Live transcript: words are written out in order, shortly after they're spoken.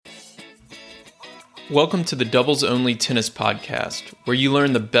Welcome to the Doubles Only Tennis Podcast, where you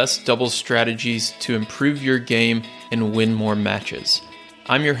learn the best doubles strategies to improve your game and win more matches.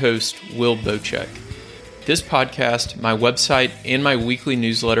 I'm your host, Will Bocek. This podcast, my website, and my weekly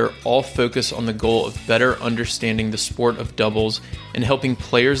newsletter all focus on the goal of better understanding the sport of doubles and helping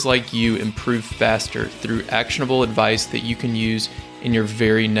players like you improve faster through actionable advice that you can use in your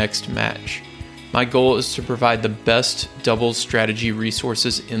very next match. My goal is to provide the best doubles strategy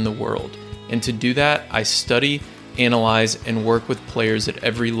resources in the world. And to do that, I study, analyze, and work with players at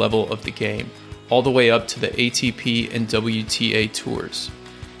every level of the game, all the way up to the ATP and WTA tours.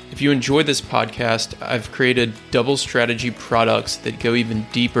 If you enjoy this podcast, I've created doubles strategy products that go even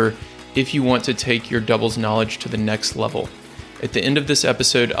deeper if you want to take your doubles knowledge to the next level. At the end of this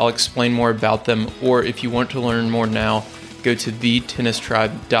episode, I'll explain more about them, or if you want to learn more now, go to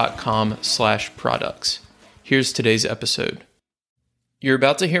thetennistribe.com/products. Here's today's episode. You're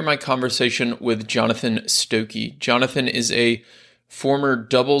about to hear my conversation with Jonathan Stokke. Jonathan is a former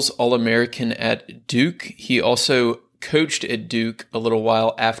doubles All-American at Duke. He also coached at Duke a little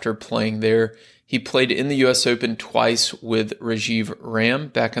while after playing there. He played in the US Open twice with Rajiv Ram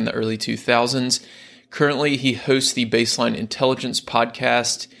back in the early 2000s. Currently, he hosts the Baseline Intelligence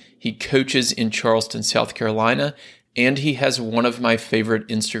podcast. He coaches in Charleston, South Carolina, and he has one of my favorite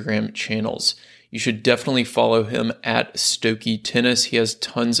Instagram channels. You should definitely follow him at Stokke Tennis. He has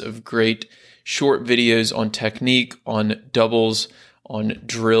tons of great short videos on technique, on doubles, on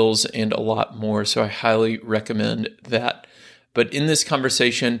drills, and a lot more. So I highly recommend that. But in this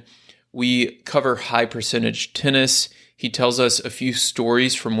conversation, we cover high percentage tennis. He tells us a few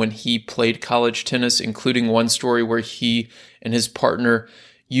stories from when he played college tennis, including one story where he and his partner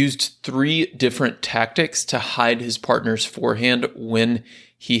used 3 different tactics to hide his partner's forehand when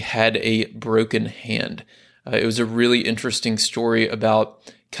he had a broken hand. It was a really interesting story about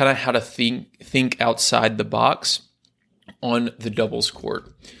kind of how to think outside the box on the doubles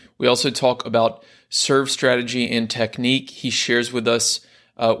court. We also talk about serve strategy and technique. He shares with us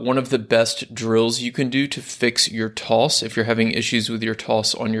one of the best drills you can do to fix your toss if you're having issues with your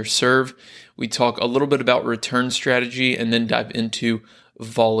toss on your serve. We talk a little bit about return strategy and then dive into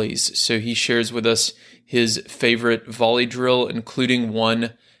volleys. So he shares with us his favorite volley drill, including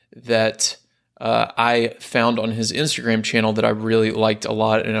one that I found on his Instagram channel that I really liked a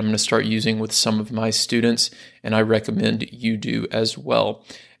lot, and I'm going to start using with some of my students, and I recommend you do as well.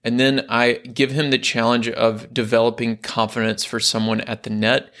 And then I give him the challenge of developing confidence for someone at the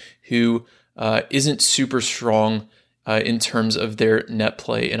net who isn't super strong in terms of their net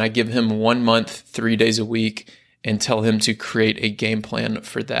play. And I give him 1 month, 3 days a week, and tell him to create a game plan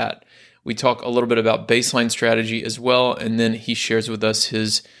for that. We talk a little bit about baseline strategy as well, and then he shares with us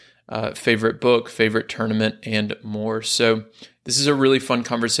his favorite book, favorite tournament, and more. So this is a really fun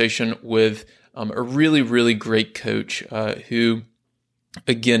conversation with a really, really great coach who,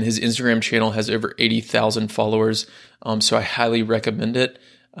 again, his Instagram channel has over 80,000 followers, so I highly recommend it.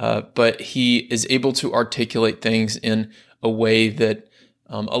 But he is able to articulate things in a way that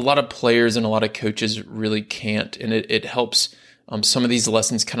a lot of players and a lot of coaches really can't, and it helps some of these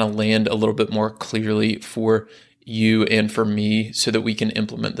lessons kind of land a little bit more clearly for you and for me so that we can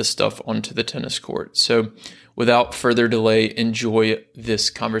implement this stuff onto the tennis court. So without further delay, enjoy this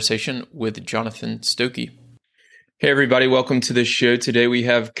conversation with Jonathan Stokke. Hey, everybody. Welcome to the show. Today we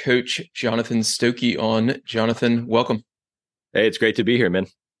have Coach Jonathan Stokke on. Jonathan, welcome. Hey, it's great to be here, man.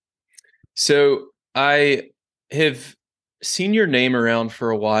 So I have seen your name around for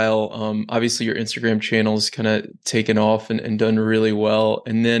a while. Obviously, your Instagram channel's kind of taken off and done really well.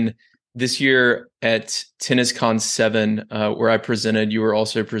 And then this year at TennisCon 7, where I presented, you were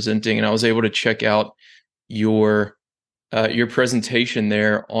also presenting, and I was able to check out your presentation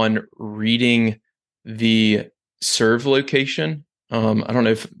there on reading the serve location. I don't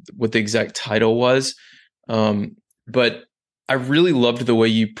know what the exact title was, but I really loved the way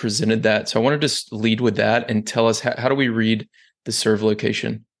you presented that. So I want to just lead with that and tell us how do we read the serve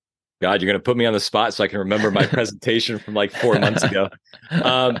location? God, you're going to put me on the spot so I can remember my presentation from like 4 months ago.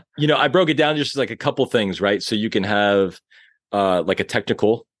 I broke it down just like a couple things, right? So you can have like a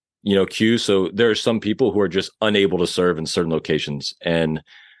technical, cue. So there are some people who are just unable to serve in certain locations. And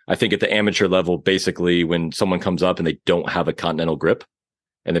I think at the amateur level, basically when someone comes up and they don't have a continental grip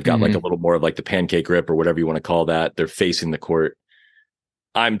and they've got like a little more of like the pancake grip or whatever you want to call that, they're facing the court.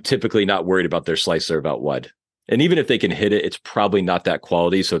 I'm typically not worried about their slice serve out wide. And even if they can hit it, it's probably not that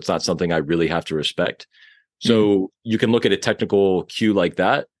quality. So it's not something I really have to respect. So you can look at a technical cue like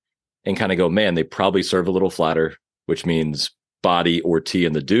that and kind of go, man, they probably serve a little flatter, which means body or tee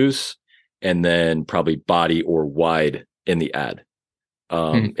in the deuce, and then probably body or wide in the ad.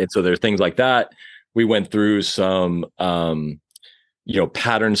 And so there are things like that. we went through some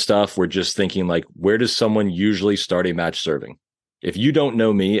pattern stuff. We're just thinking like, where does someone usually start a match serving? If you don't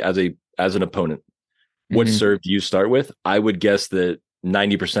know me as an opponent, what Mm-hmm. serve do you start with? I would guess that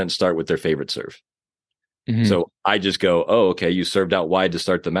 90% start with their favorite serve. Mm-hmm. So I just go, oh, okay, you served out wide to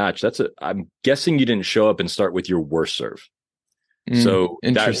start the match. I'm guessing you didn't show up and start with your worst serve. So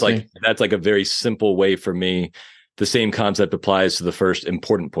Interesting. that's like a very simple way for me. The same concept applies to the first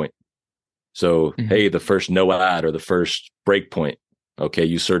important point. So, Mm-hmm. hey, the first no ad or the first break point. Okay,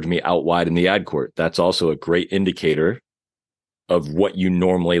 you served me out wide in the ad court. That's also a great indicator of what you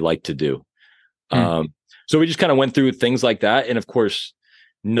normally like to do. Mm-hmm. So we just kind of went through things like that. And of course,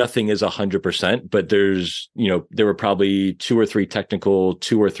 nothing is 100%, but there were probably two or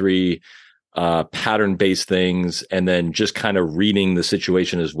three pattern-based things, and then just kind of reading the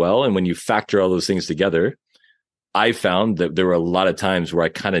situation as well. And when you factor all those things together, I found that there were a lot of times where I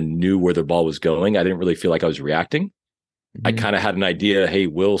kind of knew where the ball was going. I didn't really feel like I was reacting. Mm-hmm. I kind of had an idea. Hey,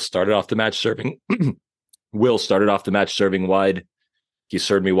 Will started off the match serving. Will started off the match serving wide. He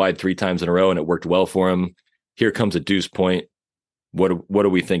served me wide 3 times in a row, and it worked well for him. Here comes a deuce point. What do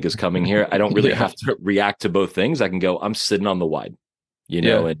we think is coming here? I don't really have to react to both things. I can go, I'm sitting on the wide,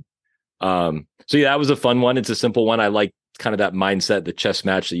 and so yeah, that was a fun one. It's a simple one. I like kind of that mindset, the chess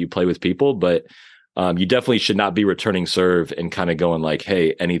match that you play with people, but you definitely should not be returning serve and kind of going like,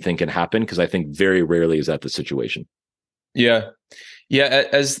 hey, anything can happen, because I think very rarely is that the situation. Yeah.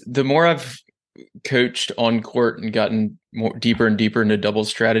 As the more I've coached on court and gotten more deeper and deeper into double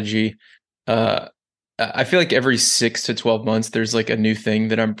strategy, I feel like every 6 to 12 months, there's like a new thing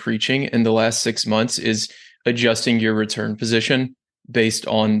that I'm preaching. And the last 6 months is adjusting your return position based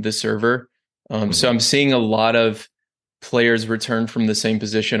on the server. So I'm seeing a lot of players return from the same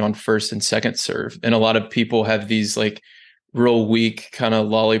position on first and second serve. And a lot of people have these like real weak kind of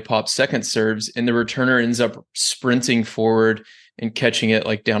lollipop second serves, and the returner ends up sprinting forward and catching it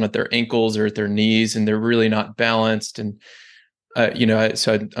like down at their ankles or at their knees, and they're really not balanced. And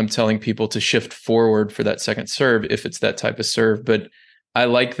I'm telling people to shift forward for that second serve if it's that type of serve. But I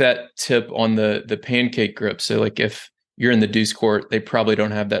like that tip on the pancake grip. So like if you're in the deuce court, they probably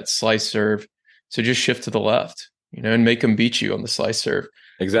don't have that slice serve. So just shift to the left, and make them beat you on the slice serve.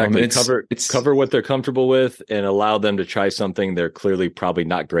 Exactly. Cover what they're comfortable with and allow them to try something they're clearly probably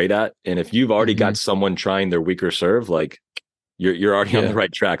not great at. And if you've already got someone trying their weaker serve, like you're already on the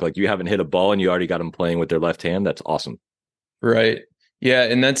right track. Like you haven't hit a ball and you already got them playing with their left hand. That's awesome. Right. Yeah.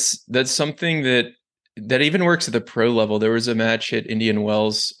 And that's something that even works at the pro level. There was a match at Indian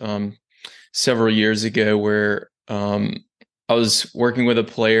Wells several years ago where I was working with a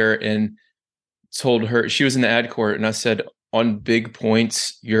player and told her, she was in the ad court, and I said, on big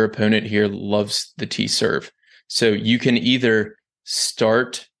points, your opponent here loves the T serve. So you can either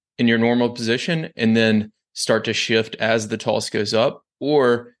start in your normal position and then start to shift as the toss goes up,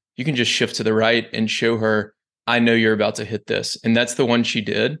 or you can just shift to the right and show her, I know you're about to hit this. And that's the one she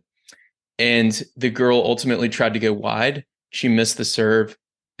did. And the girl ultimately tried to go wide. She missed the serve,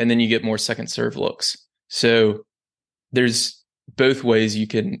 and then you get more second serve looks. So there's both ways you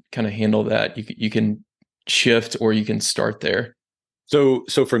can kind of handle that. You can shift or you can start there. So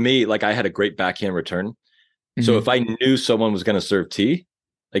for me, like I had a great backhand return. So if I knew someone was going to serve T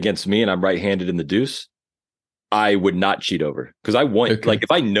against me and I'm right-handed in the deuce, I would not cheat over, because I want, like,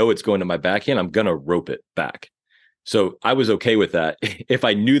 if I know it's going to my backhand, I'm going to rope it back. So I was okay with that. If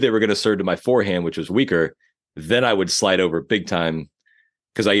I knew they were going to serve to my forehand, which was weaker, then I would slide over big time,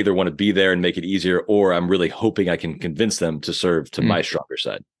 because I either want to be there and make it easier, or I'm really hoping I can convince them to serve to my stronger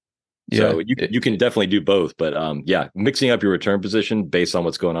side. So you can definitely do both, but mixing up your return position based on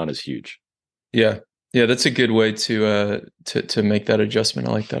what's going on is huge. Yeah, that's a good way to make that adjustment.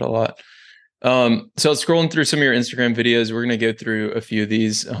 I like that a lot. So scrolling through some of your Instagram videos, we're going to go through a few of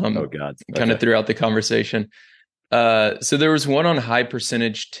these. Kind of throughout the conversation. So there was one on high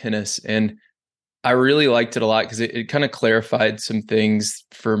percentage tennis, and I really liked it a lot because it kind of clarified some things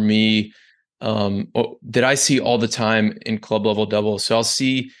for me that I see all the time in club level doubles. So I'll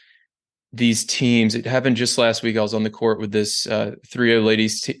see these teams. It happened just last week. I was on the court with this 3-0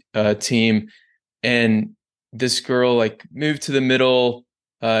 ladies team, and this girl like moved to the middle,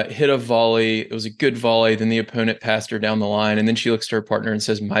 hit a volley. It was a good volley. Then the opponent passed her down the line, and then she looks to her partner and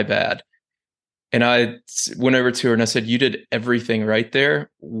says, "My bad." And I went over to her and I said, "You did everything right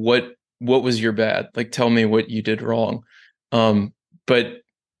there. What was your bad? Like, tell me what you did wrong." But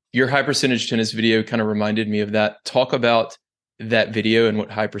your high percentage tennis video kind of reminded me of that. Talk about that video and what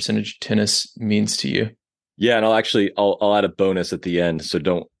high percentage tennis means to you. Yeah, and I'll add a bonus at the end, so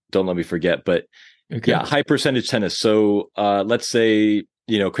don't let me forget. But yeah, high percentage tennis. So let's say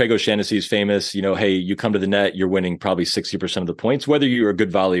Craig O'Shaughnessy is famous, hey, you come to the net, you're winning probably 60% of the points, whether you're a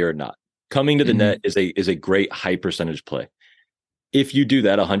good volleyer or not. Coming to the net is a great high percentage play. If you do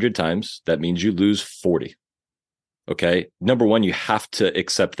that 100 times, that means you lose 40. Okay. Number one, you have to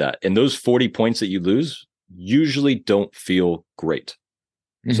accept that. And those 40 points that you lose usually don't feel great.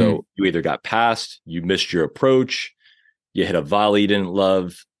 So you either got passed, you missed your approach, you hit a volley you didn't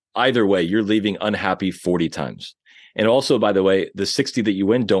love. Either way, you're leaving unhappy 40 times. And also, by the way, the 60 that you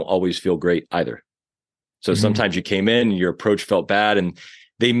win don't always feel great either. So sometimes you came in, your approach felt bad, and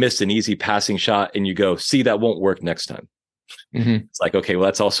they missed an easy passing shot, and you go, see, that won't work next time. It's like, okay, well,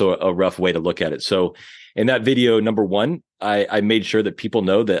 that's also a rough way to look at it. So in that video, number one, I made sure that people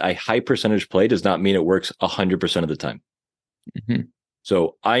know that a high percentage play does not mean it works 100% of the time.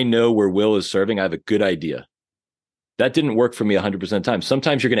 So I know where Will is serving. I have a good idea. That didn't work for me 100% of the time.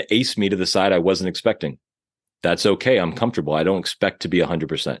 Sometimes you're going to ace me to the side I wasn't expecting. That's okay. I'm comfortable. I don't expect to be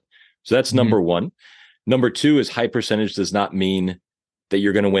 100%. So that's number one. Number two is high percentage does not mean that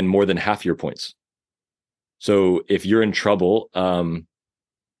you're going to win more than half your points. So if you're in trouble, I'll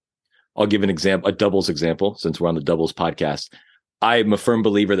give an example, a doubles example, since we're on the doubles podcast. I'm a firm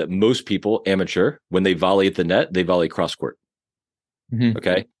believer that most people, amateur, when they volley at the net, they volley cross court.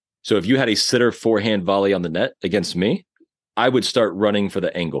 Okay. So if you had a sitter forehand volley on the net against me, I would start running for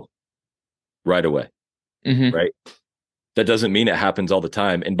the angle right away. Right. That doesn't mean it happens all the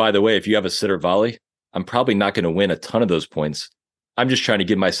time. And by the way, if you have a sitter volley, I'm probably not going to win a ton of those points. I'm just trying to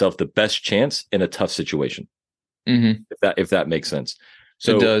give myself the best chance in a tough situation. If that makes sense.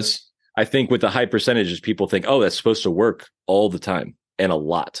 So it does. I think with the high percentages, people think, oh, that's supposed to work all the time and a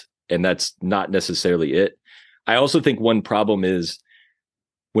lot. And that's not necessarily it. I also think one problem is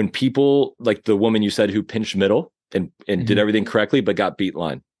when people, like the woman you said who pinched middle and did everything correctly, but got beat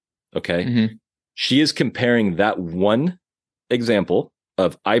line. Okay. She is comparing that one example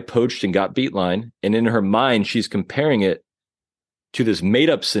of I poached and got beat line. And in her mind, she's comparing it to this made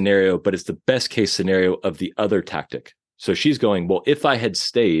up scenario, but it's the best case scenario of the other tactic. So she's going, well, if I had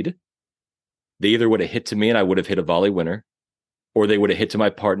stayed, they either would have hit to me and I would have hit a volley winner, or they would have hit to my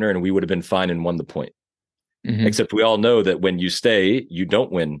partner and we would have been fine and won the point. Except we all know that when you stay, you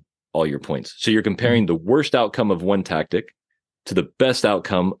don't win all your points. So you're comparing the worst outcome of one tactic to the best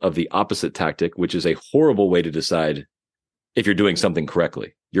outcome of the opposite tactic, which is a horrible way to decide if you're doing something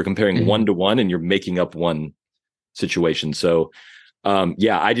correctly. You're comparing 1-to-1 and you're making up one situation. So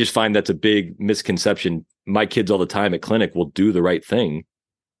I just find that's a big misconception. My kids all the time at clinic will do the right thing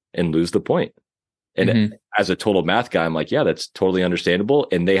and lose the point. And as a total math guy, I'm like, yeah, that's totally understandable.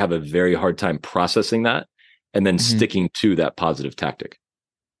 And they have a very hard time processing that and then sticking to that positive tactic.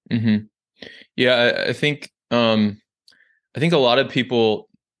 Yeah, I think a lot of people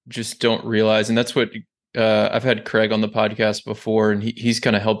just don't realize, and that's what I've had Craig on the podcast before, and he's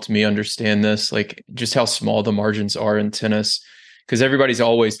kind of helped me understand this, like just how small the margins are in tennis, because everybody's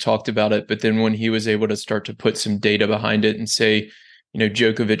always talked about it. But then when he was able to start to put some data behind it and say,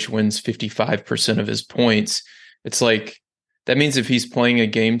 Djokovic wins 55% of his points, it's like, that means if he's playing a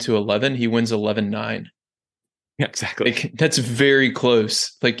game to 11, he wins 11-9. Yeah, exactly. Like, that's very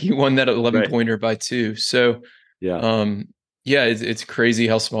close. Like he won that 11 pointer by 2. So it's crazy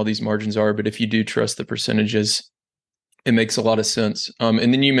how small these margins are. But if you do trust the percentages, it makes a lot of sense. And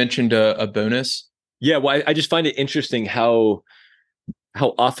then you mentioned a bonus. Yeah, well, I just find it interesting how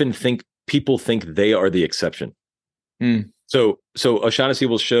often people think they are the exception. So O'Shaughnessy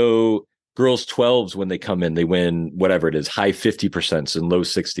will show girls 12s when they come in, they win whatever it is, high 50% and low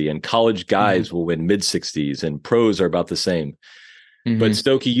 60, and college guys will win mid 60s, and pros are about the same. But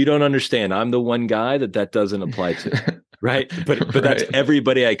Stokke, you don't understand. I'm the one guy that doesn't apply to, right? But that's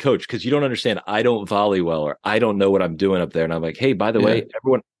everybody I coach, because you don't understand. I don't volley well, or I don't know what I'm doing up there. And I'm like, hey, by the way,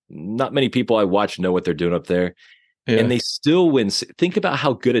 everyone, not many people I watch know what they're doing up there, and they still win. Think about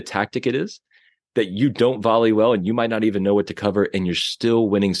how good a tactic it is that you don't volley well and you might not even know what to cover, and you're still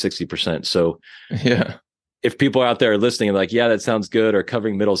winning 60%. So if people out there are listening and like, yeah, that sounds good, or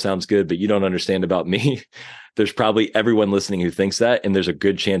covering middle sounds good, but you don't understand about me, there's probably everyone listening who thinks that, and there's a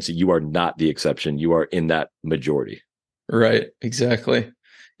good chance that you are not the exception. You are in that majority. Right. Exactly.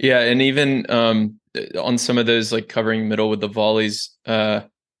 Yeah. And even on some of those, like covering middle with the volleys,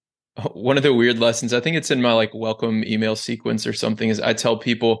 one of the weird lessons, I think it's in my like welcome email sequence or something, is I tell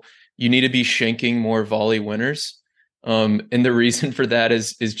people, you need to be shanking more volley winners. And the reason for that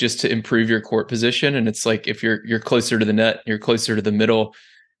is just to improve your court position. And it's like, if you're closer to the net, you're closer to the middle,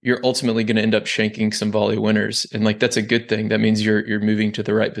 you're ultimately going to end up shanking some volley winners. And like, that's a good thing. That means you're moving to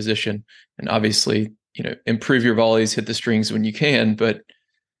the right position. And obviously, improve your volleys, hit the strings when you can, but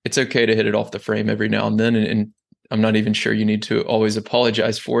it's okay to hit it off the frame every now and then. And I'm not even sure you need to always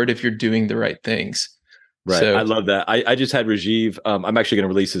apologize for it if you're doing the right things. Right. So I love that. I just had Rajiv. I'm actually going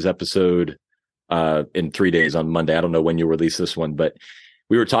to release his episode in 3 days on Monday. I don't know when you'll release this one, but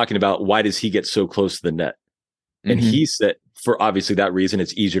we were talking about why does he get so close to the net? And he said, for obviously that reason,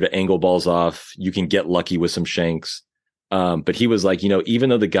 it's easier to angle balls off. You can get lucky with some shanks. But he was like, even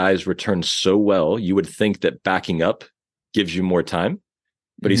though the guys return so well, you would think that backing up gives you more time.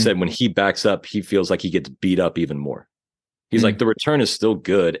 But he said when he backs up, he feels like he gets beat up even more. He's like, the return is still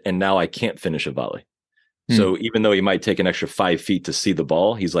good. And now I can't finish a volley. So even though he might take an extra 5 feet to see the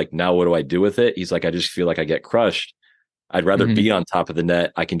ball, he's like, now what do I do with it? He's like, I just feel like I get crushed. I'd rather be on top of the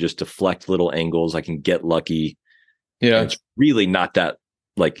net. I can just deflect little angles. I can get lucky. Yeah. And it's really not that,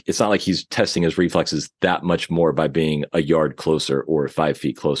 like, it's not like he's testing his reflexes that much more by being a yard closer or 5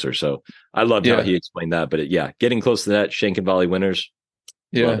 feet closer. So I loved how he explained that. But getting close to that, shank and volley winners.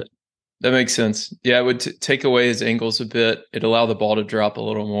 Yeah. That makes sense. Yeah. It would take away his angles a bit. It'd allow the ball to drop a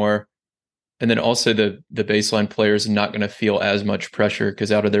little more. And then also the baseline players are not going to feel as much pressure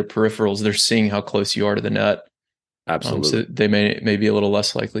because out of their peripherals, they're seeing how close you are to the net. Absolutely. So they may be a little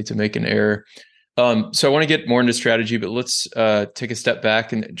less likely to make an error. So I want to get more into strategy, but let's take a step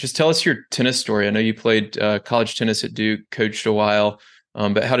back and just tell us your tennis story. I know you played college tennis at Duke, coached a while,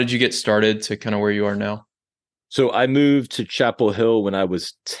 but how did you get started to kind of where you are now? So I moved to Chapel Hill when I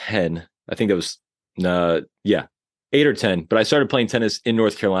was 10. I think that was, 8 or 10. But I started playing tennis in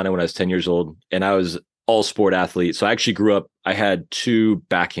North Carolina when I was 10 years old, and I was all sport athlete. So I actually grew up, I had 2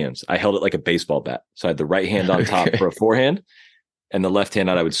 backhands. I held it like a baseball bat. So I had the right hand on top for a forehand, and the left hand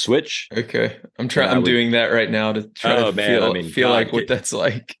I would switch. Okay. I'm doing that right now to try to feel like what that's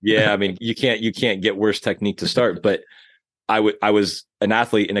like. Yeah. I mean, you can't get worse technique to start, but I was an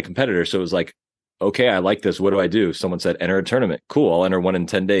athlete and a competitor. So it was like, okay, I like this. What do I do? Someone said, enter a tournament. Cool. I'll enter one in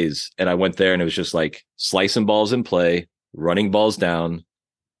 10 days. And I went there and it was just like slicing balls in play, running balls down.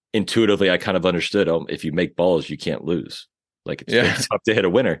 Intuitively, I kind of understood, if you make balls, you can't lose. Like it's tough to hit a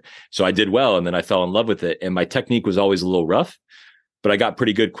winner. So I did well. And then I fell in love with it. And my technique was always a little rough, but I got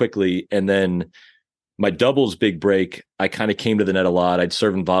pretty good quickly. And then my doubles big break, I kind of came to the net a lot. I'd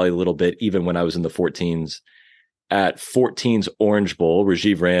serve and volley a little bit, even when I was in the 14s. At 14's Orange Bowl,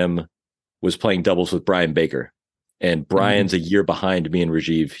 Rajiv Ram was playing doubles with Brian Baker. And Brian's a year behind me and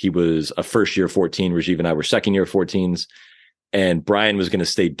Rajiv. He was a first year 14. Rajiv and I were second year 14s. And Brian was going to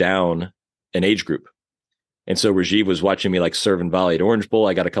stay down an age group. And so Rajiv was watching me like serve and volley at Orange Bowl.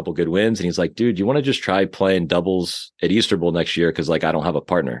 I got a couple good wins. And he's like, dude, you want to just try playing doubles at Easter Bowl next year? Cause like, I don't have a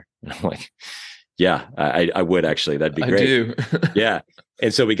partner. And I'm like, yeah, I would actually. That'd be great. I do. Yeah.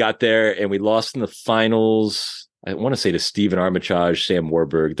 And so we got there and we lost in the finals. I want to say to Steven Armitage, Sam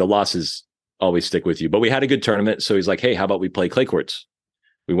Warburg. The losses always stick with you, but we had a good tournament. So he's like, hey, how about we play clay courts?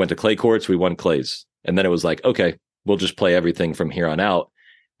 We went to clay courts. We won clays. And then it was like, okay, we'll just play everything from here on out.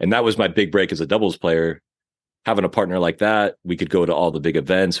 And that was my big break as a doubles player. Having a partner like that, we could go to all the big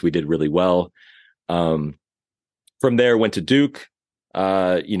events. We did really well. From there, went to Duke.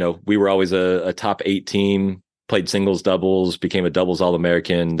 We were always a top 8 team, played singles, doubles, became a doubles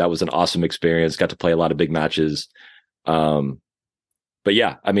All-American. That was an awesome experience. Got to play a lot of big matches. But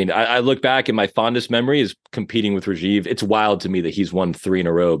yeah, I mean, I look back and my fondest memory is competing with Rajiv. It's wild to me that he's won 3 in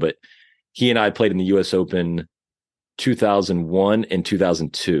a row, but he and I played in the US Open 2001 and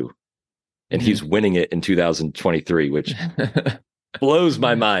 2002. And he's winning it in 2023, which blows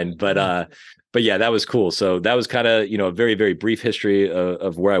my mind. But yeah, that was cool. So that was kind of, a very, very brief history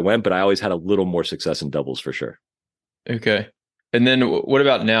of where I went, but I always had a little more success in doubles for sure. Okay. And then what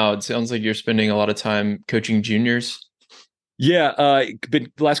about now? It sounds like you're spending a lot of time coaching juniors. Yeah.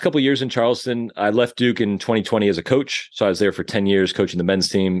 Been the last couple of years in Charleston. I left Duke in 2020 as a coach. So I was there for 10 years coaching the men's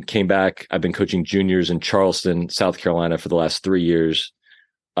team, came back. I've been coaching juniors in Charleston, South Carolina for the last 3 years.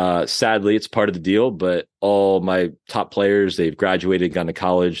 Sadly, it's part of the deal, but all my top players, they've graduated, gone to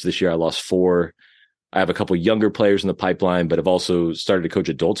college. This year I lost 4. I have a couple younger players in the pipeline, but I've also started to coach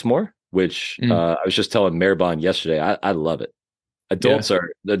adults more, which I was just telling Maribon yesterday. I love it. Adults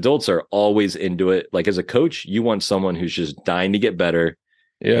are always into it. Like as a coach, you want someone who's just dying to get better,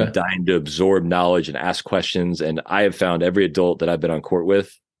 and dying to absorb knowledge and ask questions. And I have found every adult that I've been on court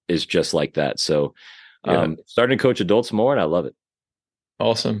with is just like that. So starting to coach adults more, and I love it.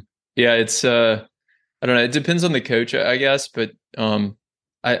 Awesome. Yeah, it's I don't know. It depends on the coach, I guess, but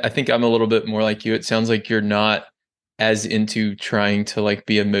I think I'm a little bit more like you. It sounds like you're not as into trying to like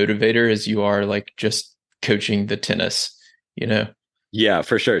be a motivator as you are like just coaching the tennis, Yeah,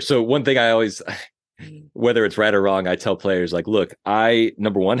 for sure. So one thing I always, whether it's right or wrong, I tell players like, look, I,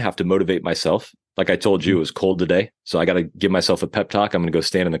 number one, have to motivate myself. Like I told you, it was cold today. So I got to give myself a pep talk. I'm going to go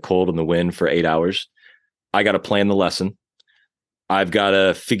stand in the cold and the wind for 8 hours. I got to plan the lesson. I've got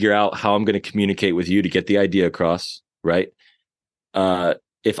to figure out how I'm going to communicate with you to get the idea across, right?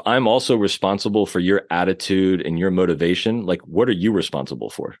 If I'm also responsible for your attitude and your motivation, like what are you responsible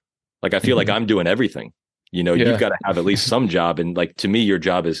for? Like, I feel like I'm doing everything. You've got to have at least some job. And like, to me, your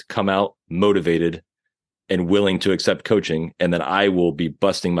job is come out motivated and willing to accept coaching. And then I will be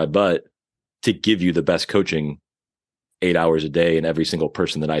busting my butt to give you the best coaching 8 hours a day and every single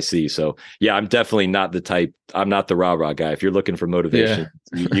person that I see. So yeah, I'm definitely not the type. I'm not the rah-rah guy. If you're looking for motivation,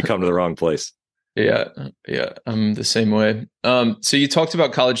 you come to the wrong place. Yeah. I'm the same way. So you talked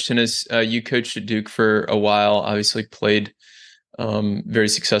about college tennis. You coached at Duke for a while, obviously played very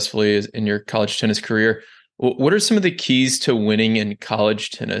successfully in your college tennis career. What are some of the keys to winning in college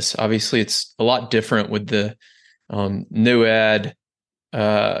tennis? Obviously, it's a lot different with the no ad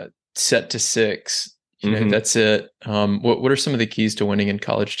set to 6. That's it. What are some of the keys to winning in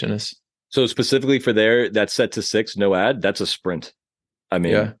college tennis? So specifically for that set to 6, no ad, that's a sprint. I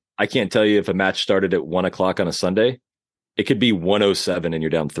mean, I can't tell you if a match started at 1:00 on a Sunday, it could be 1:07 and you're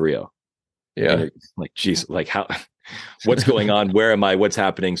down 3-0. Yeah. Like, geez, like how, what's going on? Where am I? What's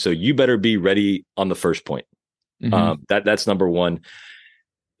happening? So you better be ready on the first point. That's number one.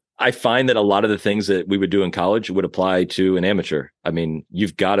 I find that a lot of the things that we would do in college would apply to an amateur. I mean,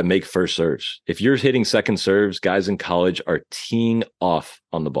 you've got to make first serves. If you're hitting second serves, guys in college are teeing off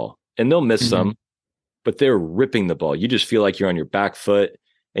on the ball and they'll miss some, but they're ripping the ball. You just feel like you're on your back foot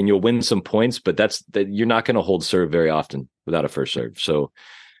and you'll win some points, but you're not going to hold serve very often without a first serve. So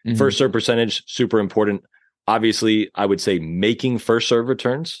first serve percentage, super important. Obviously, I would say making first serve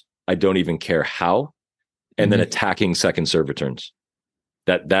returns. I don't even care how. And then attacking second serve returns.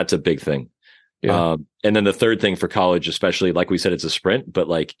 That's a big thing. Yeah. And then the third thing for college, especially, like we said, it's a sprint, but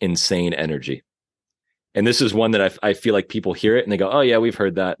like insane energy. And this is one that I feel like people hear it and they go, oh yeah, we've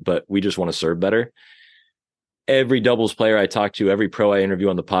heard that, but we just want to serve better. Every doubles player I talk to, every pro I interview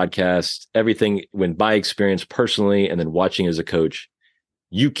on the podcast, everything, when my experience personally, and then watching as a coach,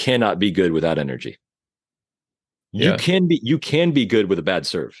 you cannot be good without energy. You can be good with a bad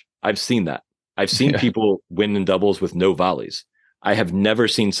serve. I've seen that. I've seen people win in doubles with no volleys. I have never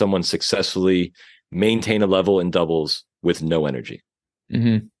seen someone successfully maintain a level in doubles with no energy.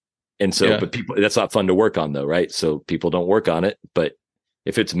 And so, but people, that's not fun to work on though, right? So people don't work on it. But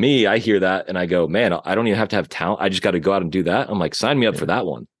if it's me, I hear that and I go, man, I don't even have to have talent. I just got to go out and do that. I'm like, sign me up for that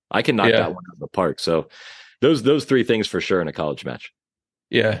one. I can knock that one out of the park. So those three things for sure in a college match.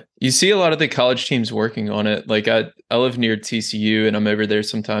 Yeah. You see a lot of the college teams working on it. Like I live near TCU and I'm over there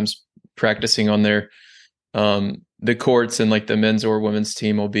sometimes practicing on their the courts, and like the men's or women's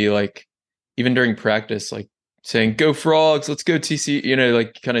team will be like, even during practice, like saying, go Frogs, let's go TCU,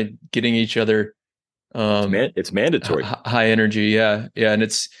 like kind of getting each other. It's mandatory. High energy. Yeah.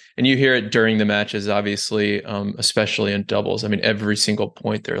 And you hear it during the matches, obviously, especially in doubles. I mean, every single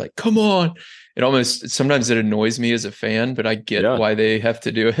point they're like, come on. Sometimes it annoys me as a fan, but I get why they have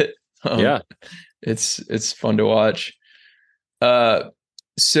to do it. It's fun to watch.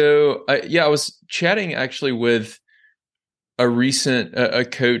 So I was chatting actually with a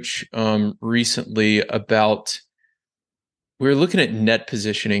coach recently about, we were looking at net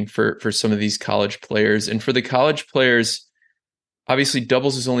positioning for some of these college players. And for the college players, obviously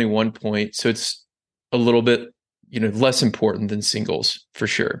doubles is only 1 point. So it's a little bit, less important than singles for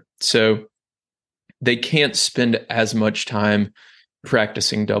sure. So they can't spend as much time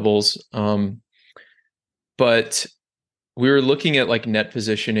practicing doubles. But we were looking at like net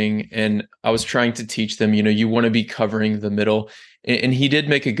positioning and I was trying to teach them, you want to be covering the middle. And he did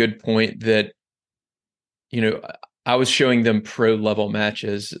make a good point that, I was showing them pro level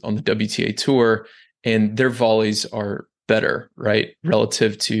matches on the WTA tour and their volleys are better, right?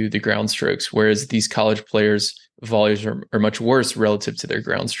 Relative to the ground strokes. Whereas these college players' volleys are much worse relative to their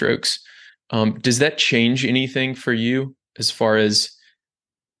ground strokes. Does that change anything for you as far as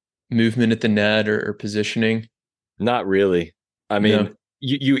movement at the net or positioning? Not really. I mean,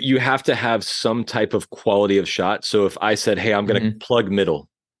 you have to have some type of quality of shot. So if I said, hey, I'm going to plug middle,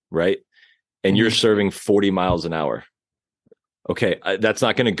 right? And you're serving 40 miles an hour. Okay, that's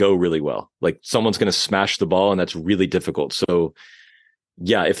not going to go really well. Like someone's going to smash the ball and that's really difficult. So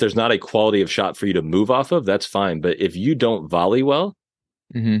yeah, if there's not a quality of shot for you to move off of, that's fine. But if you don't volley well,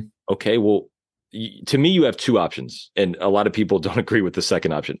 okay, well, to me, you have two options. And a lot of people don't agree with the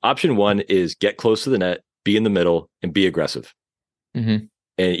second option. Option one is get close to the net, be in the middle, and be aggressive. And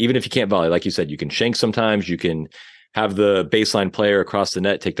even if you can't volley, like you said, you can shank sometimes, you can have the baseline player across the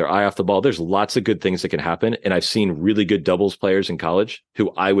net take their eye off the ball. There's lots of good things that can happen. And I've seen really good doubles players in college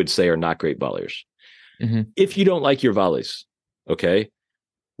who I would say are not great volleyers. If you don't like your volleys, okay,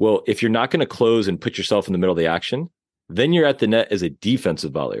 Well, if you're not going to close and put yourself in the middle of the action, then you're at the net as a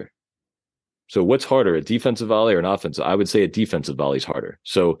defensive volleyer. So what's harder, a defensive volley or an offensive? I would say a defensive volley is harder.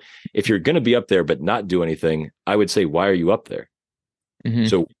 So if you're going to be up there but not do anything, I would say, why are you up there? Mm-hmm.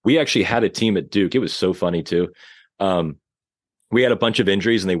 So we actually had a team at Duke. It was so funny too. We had a bunch of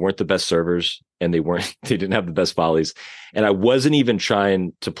injuries and they weren't the best servers and they didn't have the best volleys. And I wasn't even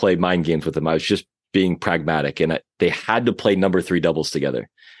trying to play mind games with them. I was just being pragmatic, and they had to play number 3 doubles together.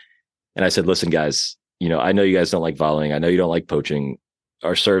 And I said, listen, guys, I know you guys don't like volleying. I know you don't like poaching.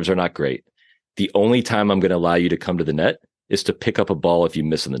 Our serves are not great. The only time I'm going to allow you to come to the net is to pick up a ball if you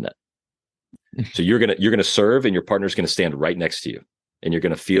miss in the net. So you're going to serve and your partner's going to stand right next to you and you're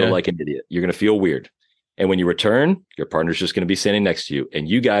going to feel like an idiot. You're going to feel weird. And when you return, your partner's just going to be standing next to you and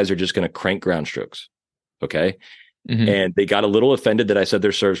you guys are just going to crank ground strokes. Okay. Mm-hmm. And they got a little offended that I said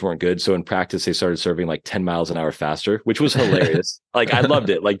their serves weren't good. So in practice, they started serving like 10 miles an hour faster, which was hilarious. Like I loved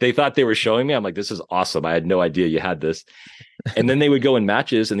it. Like they thought they were showing me. I'm like, this is awesome. I had no idea you had this. And then they would go in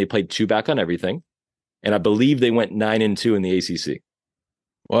matches and they played 2 back on everything. And I believe they went 9-2 in the ACC.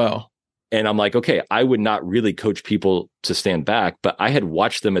 Wow. And I'm like, okay, I would not really coach people to stand back, but I had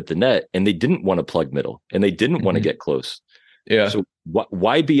watched them at the net and they didn't want to plug middle and they didn't want to get close. Yeah. So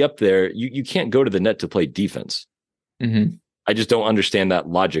why be up there? You can't go to the net to play defense. Mm-hmm. I just don't understand that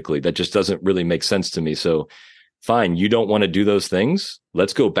logically. That just doesn't really make sense to me. So fine, you don't want to do those things.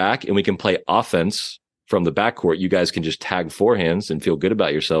 Let's go back and we can play offense from the backcourt. You guys can just tag forehands and feel good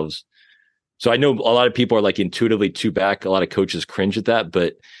about yourselves. So I know a lot of people are like intuitively 2 back. A lot of coaches cringe at that.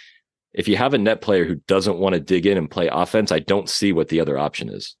 But if you have a net player who doesn't want to dig in and play offense, I don't see what the other option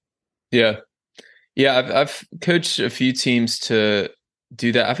is. Yeah. Yeah. I've coached a few teams to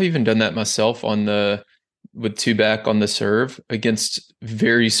do that. I've even done that myself with 2 back on the serve against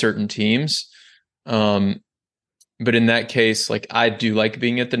very certain teams. But in that case, like I do like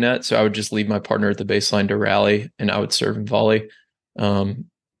being at the net. So I would just leave my partner at the baseline to rally and I would serve and volley.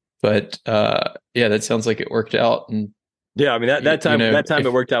 But that sounds like it worked out. And yeah, I mean that time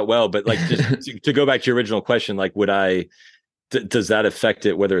it worked out well. But like just to go back to your original question, like does that affect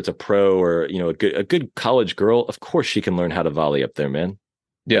it? Whether it's a pro or a good college girl, of course she can learn how to volley up there, man.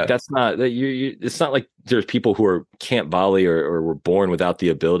 Yeah, like that's not that you. It's not like there's people who can't volley or were born without the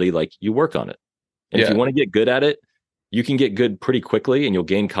ability. Like you work on it, and if you want to get good at it, you can get good pretty quickly, and you'll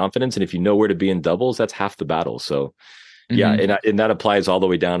gain confidence. And if you know where to be in doubles, that's half the battle. So. Yeah, and that applies all the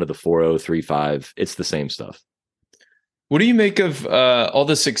way down to the 4-0, 3-5. It's the same stuff. What do you make of all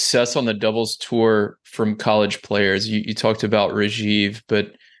the success on the doubles tour from college players? You talked about Rajiv,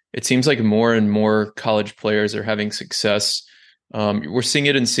 but it seems like more and more college players are having success. We're seeing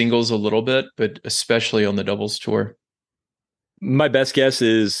it in singles a little bit, but especially on the doubles tour. My best guess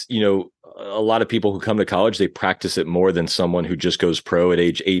is, a lot of people who come to college, they practice it more than someone who just goes pro at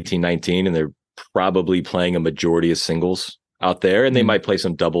age 18, 19, and they're probably playing a majority of singles out there, and they might play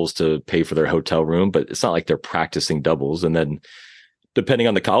some doubles to pay for their hotel room, but it's not like they're practicing doubles. And then depending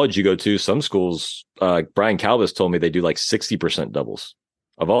on the college you go to, some schools, Brian Calvis told me they do like 60% doubles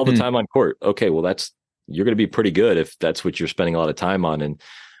of all the time on court. Okay, well you're going to be pretty good if that's what you're spending a lot of time on.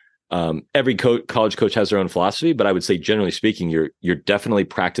 And every college coach has their own philosophy, but I would say generally speaking, you're definitely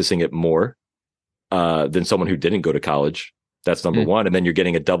practicing it more than someone who didn't go to college. That's number one. And then you're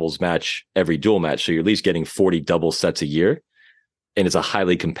getting a doubles match every dual match. So you're at least getting 40 double sets a year. And it's a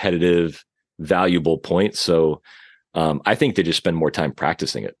highly competitive, valuable point. So I think they just spend more time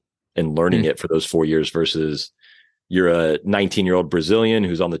practicing it and learning it for those 4 years versus you're a 19-year-old Brazilian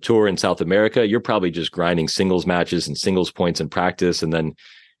who's on the tour in South America. You're probably just grinding singles matches and singles points in practice. And then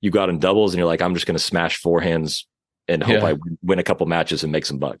you go out in doubles and you're like, I'm just going to smash forehands and hope I win a couple matches and make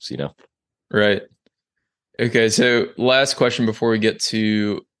some bucks, Right. Okay, so last question before we get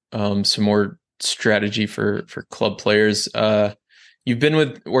to some more strategy for club players. You've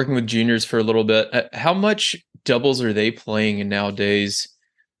been working with juniors for a little bit. How much doubles are they playing nowadays?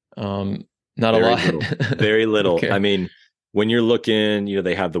 Not very a lot. Very little. Okay. I mean, when you're looking,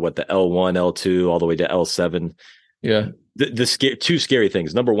 they have the L1, L2, all the way to L7. Yeah. The two scary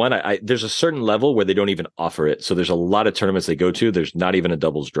things. Number one, there's a certain level where they don't even offer it. So there's a lot of tournaments they go to. There's not even a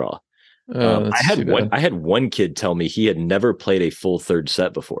doubles draw. I had one kid tell me he had never played a full third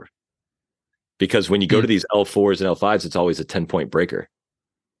set before, because when you go to these L4s and L5s, it's always a 10-point breaker.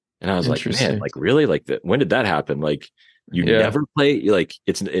 And I was like, man, like really, like that? When did that happen? Like you never play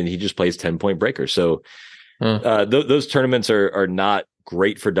and he just plays 10-point breaker. So those tournaments are not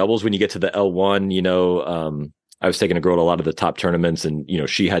great for doubles. When you get to the L1, I was taking a girl to a lot of the top tournaments, and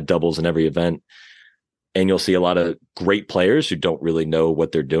she had doubles in every event. And you'll see a lot of great players who don't really know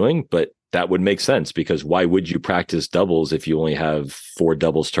what they're doing, but that would make sense, because why would you practice doubles if you only have 4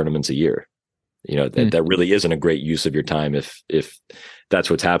 doubles tournaments a year? That really isn't a great use of your time if that's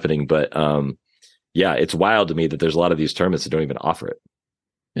what's happening. But yeah, it's wild to me that there's a lot of these tournaments that don't even offer it.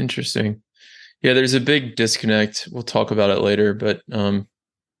 Interesting. Yeah, there's a big disconnect. We'll talk about it later, but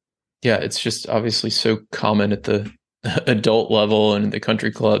yeah, it's just obviously so common at the adult level and the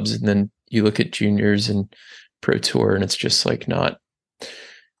country clubs, and then you look at juniors and pro tour, and it's just like not.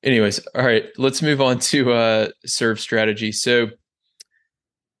 Anyways, all right, let's move on to serve strategy. So,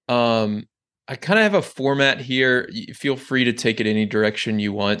 I kind of have a format here. Feel free to take it any direction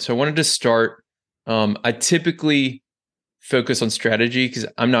you want. So I wanted to start. I typically focus on strategy because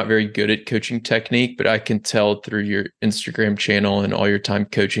I'm not very good at coaching technique, but I can tell through your Instagram channel and all your time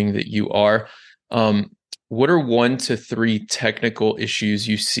coaching that you are. What are 1 to 3 technical issues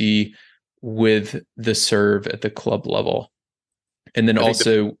you see with the serve at the club level? And then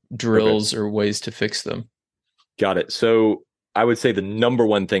also drills or ways to fix them. Got it. So I would say the number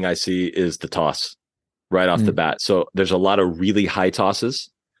one thing I see is the toss right off the bat. So there's a lot of really high tosses.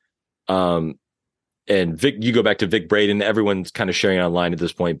 And Vic, you go back to Vic Braden, everyone's kind of sharing it online at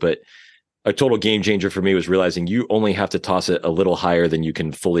this point, but a total game changer for me was realizing you only have to toss it a little higher than you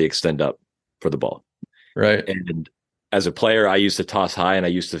can fully extend up for the ball. Right. And as a player, I used to toss high and I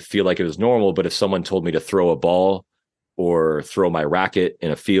used to feel like it was normal. But if someone told me to throw a ball or throw my racket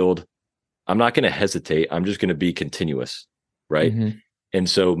in a field, I'm not going to hesitate. I'm just going to be continuous. Right. Mm-hmm. And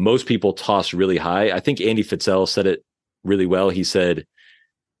so most people toss really high. I think Andy Fitzell said it really well. He said,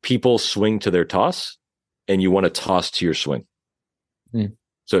 people swing to their toss and you want to toss to your swing.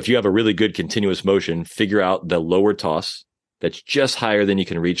 So if you have a really good continuous motion, figure out the lower toss that's just higher than you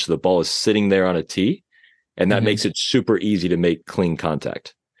can reach. So the ball is sitting there on a tee, and that makes it super easy to make clean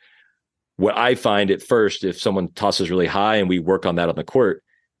contact. What I find at first, if someone tosses really high and we work on that on the court,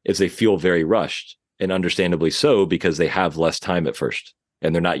 is they feel very rushed, and understandably so, because they have less time at first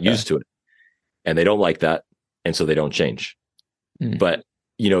and they're not used to it and they don't like that. And so they don't change. But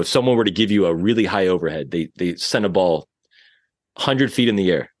if someone were to give you a really high overhead, they send a ball 100 feet in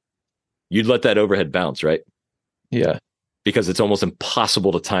the air, you'd let that overhead bounce, right? Yeah. Because it's almost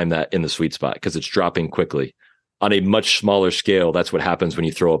impossible to time that in the sweet spot because it's dropping quickly. On a much smaller scale, that's what happens when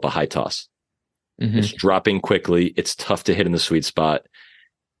you throw up a high toss. It's dropping quickly. It's tough to hit in the sweet spot.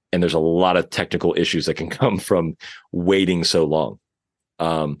 And there's a lot of technical issues that can come from waiting so long.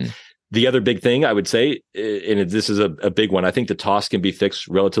 The other big thing I would say, and this is a big one, I think the toss can be fixed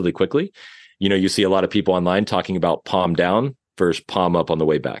relatively quickly. You see a lot of people online talking about palm down versus palm up on the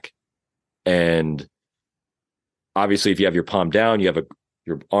way back. And obviously, if you have your palm down,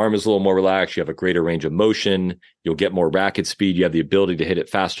 your arm is a little more relaxed, you have a greater range of motion, you'll get more racket speed, you have the ability to hit it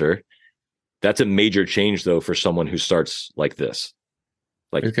faster. That's a major change, though, for someone who starts like this.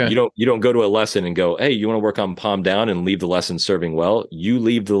 You don't go to a lesson and go, hey, you want to work on palm down and leave the lesson serving well? You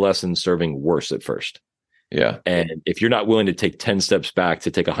leave the lesson serving worse at first. Yeah. And if you're not willing to take 10 steps back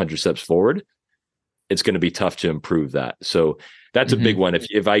to take 100 steps forward, it's going to be tough to improve that. So that's a big one.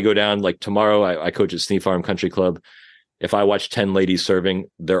 If I go down, like tomorrow, I coach at Sneak Farm Country Club. If I watch 10 ladies serving,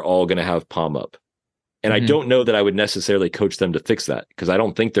 they're all going to have palm up. And I don't know that I would necessarily coach them to fix that, because I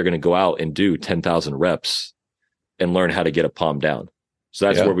don't think they're going to go out and do 10,000 reps and learn how to get a palm down. So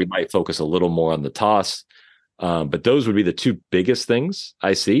that's where we might focus a little more on the toss. But those would be the 2 biggest things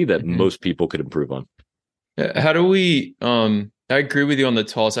I see that most people could improve on. How do we, I agree with you on the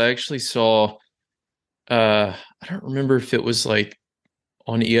toss. I actually saw, I don't remember if it was like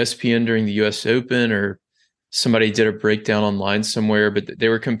on ESPN during the US Open or somebody did a breakdown online somewhere, but they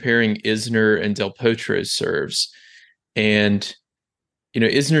were comparing Isner and Del Potro's serves. And,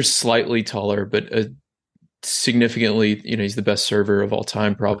 Isner's slightly taller, but significantly, he's the best server of all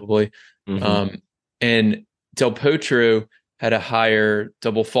time, probably. And Del Potro had a higher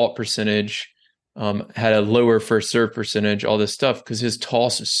double fault percentage, had a lower first serve percentage, all this stuff, because his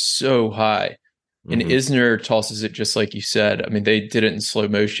toss is so high. And Isner tosses it just like you said. I mean, they did it in slow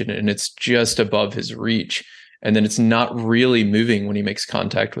motion and it's just above his reach. And then it's not really moving when he makes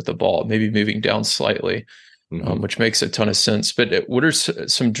contact with the ball, maybe moving down slightly, which makes a ton of sense. But what are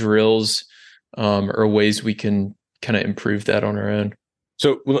some drills or ways we can kind of improve that on our own?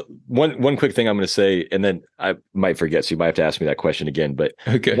 So one quick thing I'm going to say, and then I might forget, so you might have to ask me that question again. But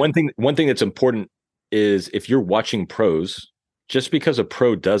one thing that's important is, if you're watching pros, just because a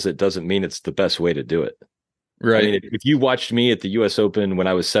pro does it doesn't mean it's the best way to do it. Right. I mean, if you watched me at the US Open when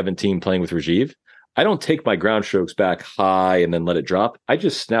I was 17 playing with Rajiv, I don't take my ground strokes back high and then let it drop. I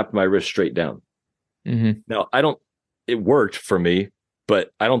just snapped my wrist straight down. Now, it worked for me,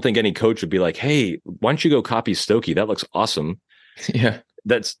 but I don't think any coach would be like, hey, why don't you go copy Stokke? That looks awesome. Yeah.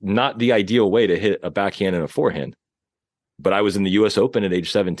 that's not the ideal way to hit a backhand and a forehand. But I was in the US Open at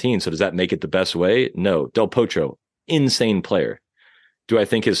age 17. So does that make it the best way? No. Del Potro, insane player. Do I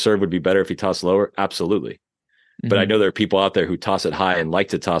think his serve would be better if he tossed lower? Absolutely. But I know there are people out there who toss it high and like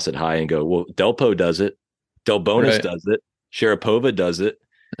to toss it high and go, well, Delpo does it. Del Bonis does it. Sharapova does it.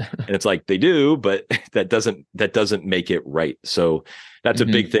 And it's like they do, but that doesn't make it right. So that's a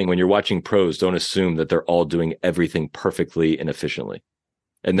big thing. When you're watching pros, don't assume that they're all doing everything perfectly and efficiently.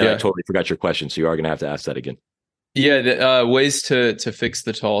 And then I totally forgot your question. So you are going to have to ask that again. Yeah. The, ways to fix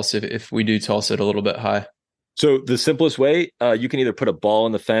the toss if we do toss it a little bit high. So the simplest way, you can either put a ball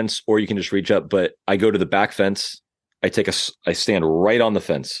on the fence or you can just reach up. But I go to the back fence. I stand right on the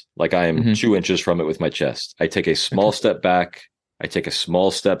fence, like I am 2 inches from it with my chest. I take a small step back. I take a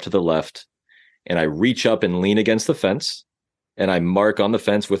small step to the left, and I reach up and lean against the fence. And I mark on the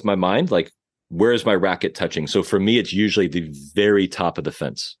fence with my mind, like, where is my racket touching? So for me, it's usually the very top of the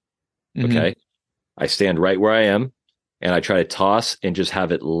fence. Okay. I stand right where I am, and I try to toss and just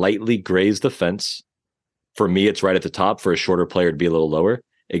have it lightly graze the fence. For me, it's right at the top. For a shorter player to be a little lower,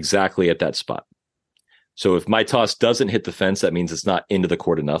 exactly at that spot. So if my toss doesn't hit the fence, that means it's not into the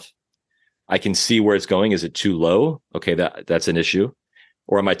court enough. I can see where it's going. Is it too low? Okay, that's an issue.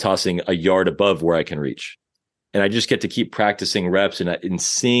 Or am I tossing a yard above where I can reach? And I just get to keep practicing reps and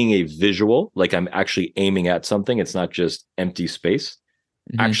seeing a visual, like I'm actually aiming at something. It's not just empty space.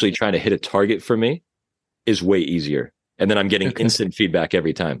 Actually trying to hit a target for me is way easier. And then I'm getting instant feedback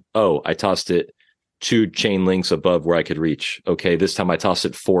every time. Oh, I tossed it 2 chain links above where I could reach. Okay, this time I tossed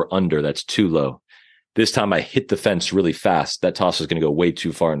it 4 under. That's too low. This time I hit the fence really fast. That toss is going to go way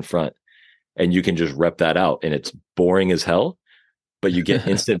too far in front. And you can just rep that out. And it's boring as hell, but you get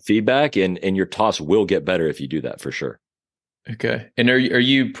instant feedback and your toss will get better if you do that for sure. Okay. And are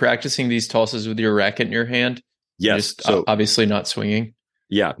you practicing these tosses with your racket in your hand? Yes. So obviously not swinging.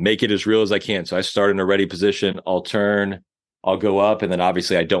 Yeah. Make it as real as I can. So I start in a ready position. I'll turn, I'll go up, and then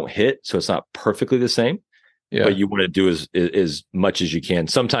obviously I don't hit. So it's not perfectly the same. Yeah. But you want to do as much as you can.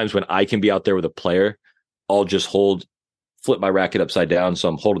 Sometimes when I can be out there with a player, I'll just flip my racket upside down. So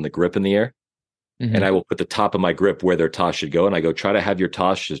I'm holding the grip in the air. And I will put the top of my grip where their toss should go. And I go, try to have your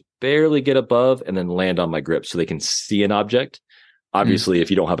toss just barely get above and then land on my grip so they can see an object. Obviously,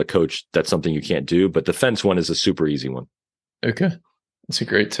 if you don't have a coach, that's something you can't do. But the fence one is a super easy one. Okay. That's a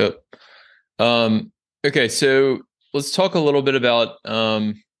great tip. Okay. So let's talk a little bit about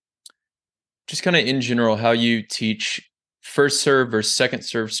just kind of in general, how you teach first serve or second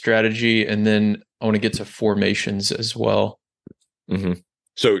serve strategy. And then I want to get to formations as well.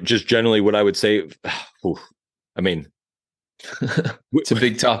 So just generally what I would say, I mean, it's a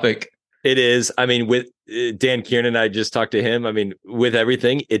big topic. It is. I mean, with Dan Kiernan, I just talked to him. I mean, with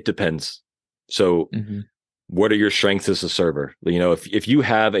everything, it depends. So what are your strengths as a server? You know, if you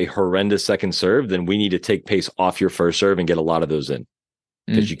have a horrendous second serve, then we need to take pace off your first serve and get a lot of those in,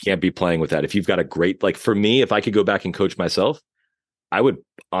 because you can't be playing with that. If you've got a great, like for me, if I could go back and coach myself, I would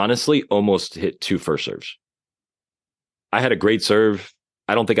honestly almost hit 2 first serves. I had a great serve.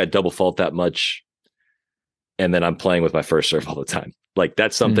 I don't think I double fault that much. And then I'm playing with my first serve all the time. Like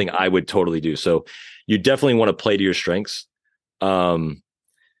that's something I would totally do. So you definitely want to play to your strengths. Yeah,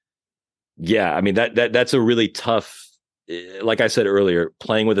 I mean, that's a really tough, like I said earlier,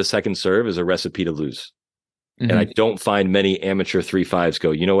 playing with a second serve is a recipe to lose. And I don't find many amateur 3-5s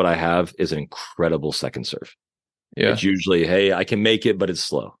go, you know what I have is an incredible second serve. Yeah. It's usually, hey, I can make it, but it's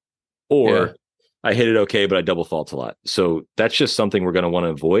slow. Or I hit it okay, but I double fault a lot. So that's just something we're going to want to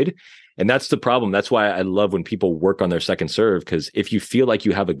avoid. And that's the problem. That's why I love when people work on their second serve, because if you feel like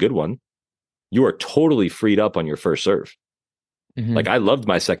you have a good one, you are totally freed up on your first serve. Like I loved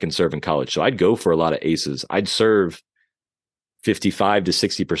my second serve in college. So I'd go for a lot of aces. I'd serve 55 to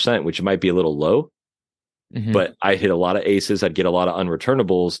 60%, which might be a little low, but I hit a lot of aces. I'd get a lot of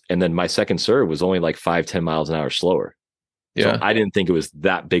unreturnables. And then my second serve was only like 5-10 miles an hour slower. So I didn't think it was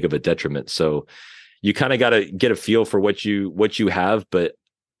that big of a detriment. So you kind of got to get a feel for what you have. But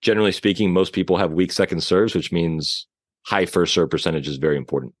generally speaking, most people have weak second serves, which means high first serve percentage is very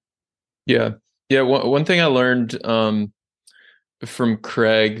important. Yeah. Yeah. One thing I learned from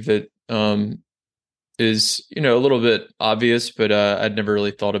Craig that is, a little bit obvious, but I'd never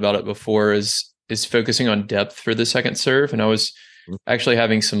really thought about it before is focusing on depth for the second serve. And I was actually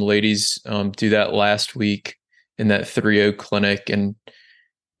having some ladies do that last week in that 3-0 clinic. And,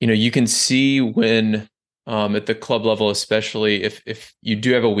 you can see when at the club level, especially if you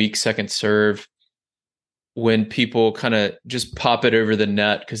do have a weak second serve, when people kind of just pop it over the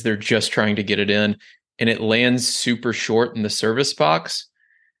net because they're just trying to get it in and it lands super short in the service box,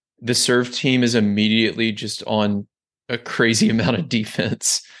 the serve team is immediately just on a crazy amount of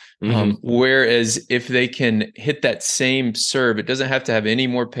defense. Mm-hmm. Whereas if they can hit that same serve, it doesn't have to have any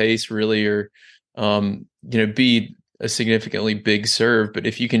more pace really, or be a significantly big serve. But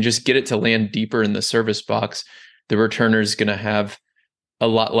if you can just get it to land deeper in the service box, the returner is going to have a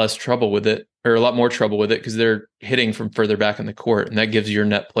lot less trouble with it, or a lot more trouble with it, because they're hitting from further back in the court, and that gives your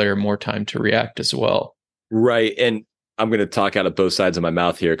net player more time to react as well. Right. And I'm going to talk out of both sides of my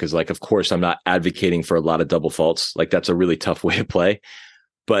mouth here because, like, of course, I'm not advocating for a lot of double faults. Like, that's a really tough way to play.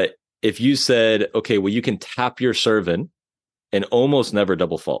 But if you said, okay, well, you can tap your serve in and almost never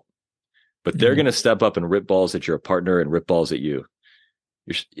double fault, but they're going to step up and rip balls at your partner and rip balls at you.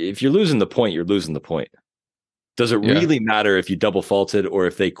 If you're losing the point, you're losing the point. Does it really matter if you double faulted or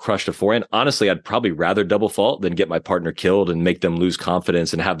if they crushed a forehand? Honestly, I'd probably rather double fault than get my partner killed and make them lose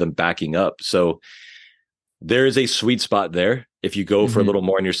confidence and have them backing up. So there is a sweet spot there if you go for a little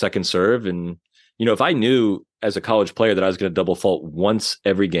more in your second serve. And, if I knew as a college player that I was going to double fault once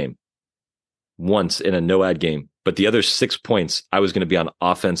every game, once in a no-ad game, but the other 6 points I was going to be on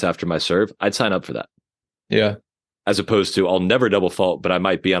offense after my serve, I'd sign up for that. Yeah. As opposed to I'll never double fault, but I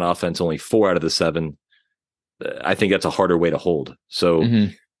might be on offense only 4 out of the 7. I think that's a harder way to hold. So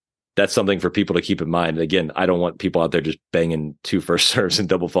that's something for people to keep in mind. Again, I don't want people out there just banging 2 first serves and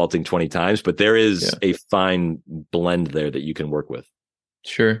double faulting 20 times, but there is a fine blend there that you can work with.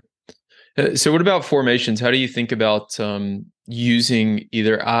 Sure. So what about formations? How do you think about using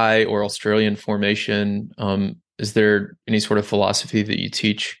either I or Australian formation? Is there any sort of philosophy that you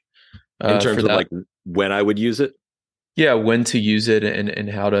teach in terms of like when I would use it? Yeah, when to use it and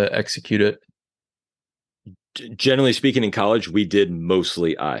how to execute it. Generally speaking, in college, we did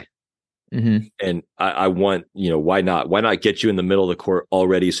mostly I. And I want, why not get you in the middle of the court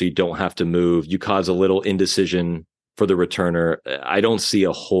already so you don't have to move? You cause a little indecision for the returner. I don't see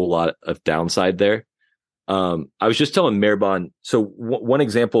a whole lot of downside there. I was just telling Merbon, so one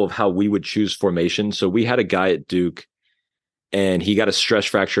example of how we would choose formation. So we had a guy at Duke and he got a stress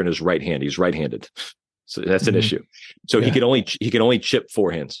fracture in his right hand. He's right-handed. So that's an issue. So he could only chip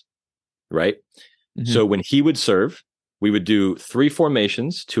forehands, right? So when he would serve, we would do 3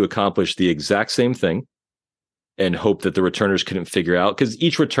 formations to accomplish the exact same thing and hope that the returners couldn't figure out, because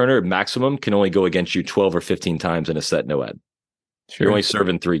each returner maximum can only go against you 12 or 15 times in a set no ad. You're only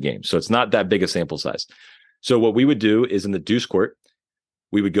serving 3 games. So it's not that big a sample size. So what we would do is in the deuce court,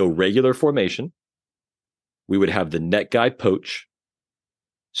 we would go regular formation. We would have the net guy poach.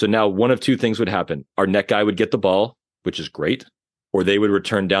 So now one of 2 things would happen. Our net guy would get the ball, which is great, or they would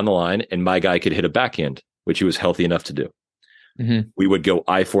return down the line and my guy could hit a backhand, which he was healthy enough to do. We would go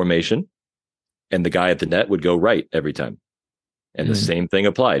I formation and the guy at the net would go right every time. And the same thing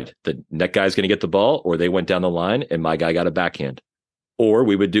applied. The net guy's going to get the ball, or they went down the line and my guy got a backhand. Or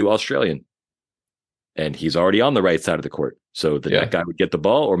we would do Australian and he's already on the right side of the court. So the net guy would get the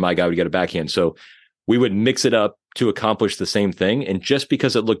ball or my guy would get a backhand. So we would mix it up to accomplish the same thing. And just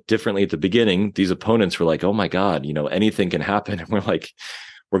because it looked differently at the beginning, these opponents were like, oh my God, anything can happen. And we're like,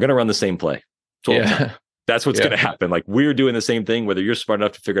 we're going to run the same play. That's what's going to happen. Like, we're doing the same thing, whether you're smart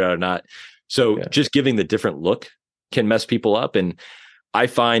enough to figure it out or not. So just giving the different look can mess people up. And I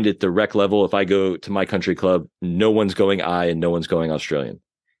find at the rec level, if I go to my country club, no one's going I and no one's going Australian.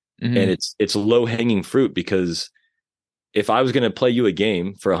 And it's low hanging fruit, because if I was going to play you a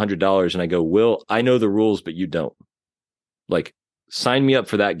game for $100 and I go, Will, I know the rules, but you don't, like, sign me up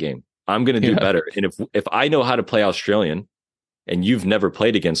for that game. I'm going to do better. And if I know how to play Australian and you've never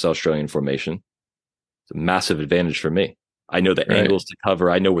played against Australian formation, it's a massive advantage for me. I know the angles to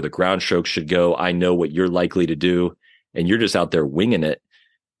cover. I know where the ground strokes should go. I know what you're likely to do. And you're just out there winging it.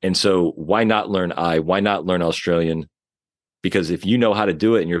 And so why not learn I? Why not learn Australian? Because if you know how to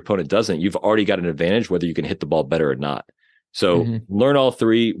do it and your opponent doesn't, you've already got an advantage whether you can hit the ball better or not. So learn all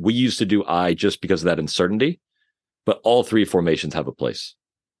 3. We used to do I just because of that uncertainty, but all 3 formations have a place.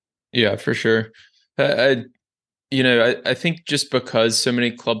 Yeah, for sure. I think just because so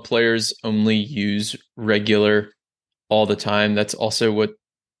many club players only use regular all the time, that's also what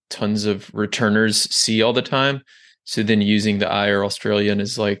tons of returners see all the time. So then using the I or Australian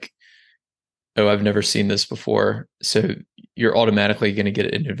is like, oh, I've never seen this before. So you're automatically going to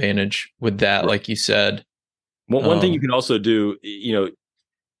get an advantage with that, like you said. Well, one thing you can also do,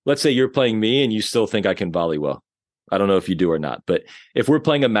 let's say you're playing me and you still think I can volley well. I don't know if you do or not, but if we're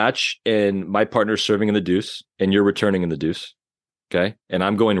playing a match and my partner's serving in the deuce and you're returning in the deuce, okay, and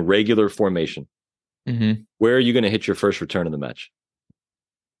I'm going regular formation, where are you going to hit your first return in the match?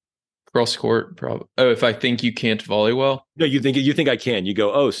 Cross court, probably. Oh, if I think you can't volley well? No, you think I can. You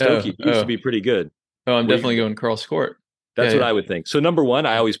go, Stokke used to be pretty good. Oh, I'm definitely going cross court. That's what I would think. So number 1,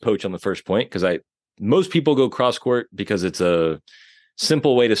 I always poach on the first point because most people go cross court because it's a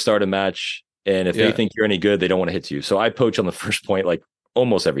simple way to start a match. And if they think you're any good, they don't want to hit you. So I poach on the first point like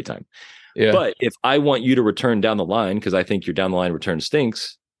almost every time. Yeah. But if I want you to return down the line, because I think your down the line return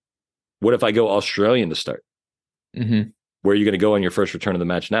stinks, what if I go Australian to start? Mm-hmm. Where are you going to go on your first return of the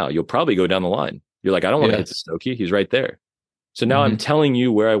match now? You'll probably go down the line. You're like, I don't want to hit the Stokke. He's right there. So now I'm telling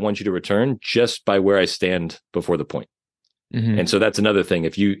you where I want you to return just by where I stand before the point. Mm-hmm. And so that's another thing.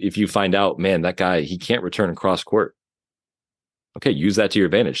 If you find out, man, that guy, he can't return across court. Okay, use that to your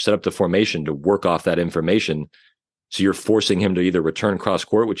advantage. Set up the formation to work off that information. So you're forcing him to either return cross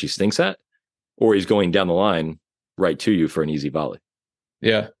court, which he stinks at, or he's going down the line right to you for an easy volley.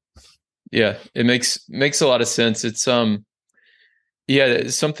 Yeah. Yeah. It makes a lot of sense. It's something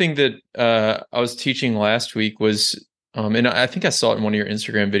that I was teaching last week was, and I think I saw it in one of your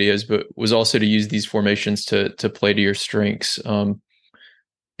Instagram videos, but was also to use these formations to play to your strengths.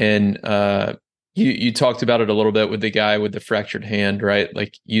 You talked about it a little bit with the guy with the fractured hand, right?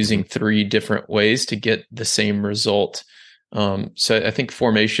 Like using 3 different ways to get the same result. So I think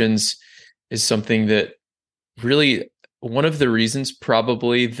formations is something that really, one of the reasons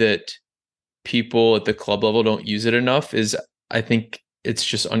probably that people at the club level don't use it enough is I think it's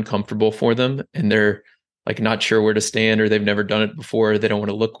just uncomfortable for them and they're like not sure where to stand or they've never done it before. They don't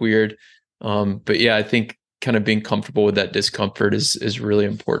want to look weird. But yeah, I think kind of being comfortable with that discomfort is really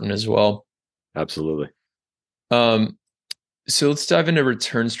important as well. Absolutely. So let's dive into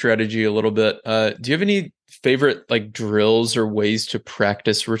return strategy a little bit. Do you have any favorite like drills or ways to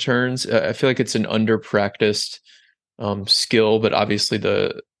practice returns? I feel like it's an under practiced skill, but obviously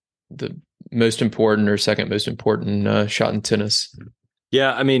the most important or second most important shot in tennis.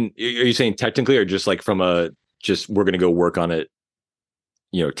 Yeah, I mean, are you saying technically or just like from we're going to go work on it,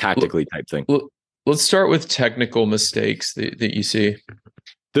 tactically type thing? Let's start with technical mistakes that you see.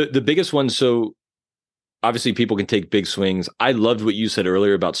 The biggest one, so obviously people can take big swings. I loved what you said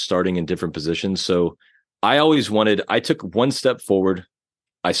earlier about starting in different positions. So I took one step forward,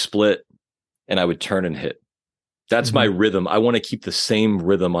 I split, and I would turn and hit. That's my rhythm. I want to keep the same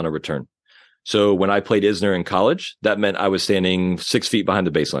rhythm on a return. So when I played Isner in college, that meant I was standing 6 feet behind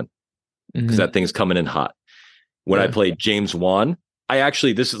the baseline because that thing's coming in hot. When I played James Wan,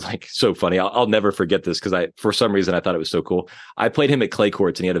 this is like so funny. I'll never forget this because for some reason, I thought it was so cool. I played him at clay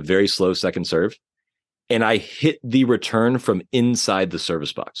courts and he had a very slow second serve. And I hit the return from inside the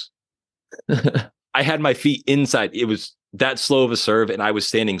service box. I had my feet inside. It was that slow of a serve. And I was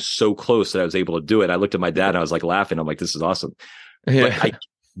standing so close that I was able to do it. I looked at my dad and I was like laughing. I'm like, this is awesome. Yeah.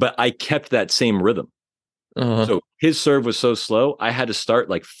 But I kept that same rhythm. So his serve was so slow. I had to start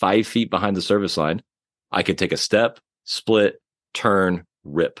like 5 feet behind the service line. I could take a step, split, turn,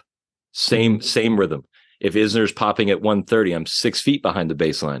 rip. Same rhythm. If Isner's popping at 130, I'm 6 feet behind the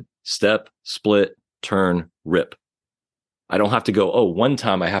baseline. Step, split, turn, rip. I don't have to go, one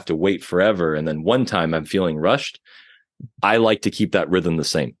time I have to wait forever. And then one time I'm feeling rushed. I like to keep that rhythm the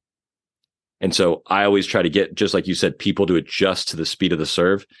same. And so I always try to get, just like you said, people to adjust to the speed of the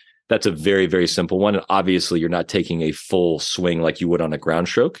serve. That's a very, very simple one. And obviously you're not taking a full swing like you would on a ground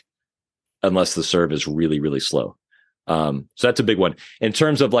stroke unless the serve is really, really slow. So that's a big one. In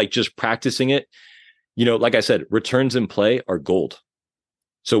terms of like just practicing it, like I said, returns in play are gold.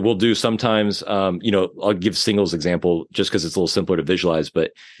 So we'll do sometimes, I'll give singles example just because it's a little simpler to visualize,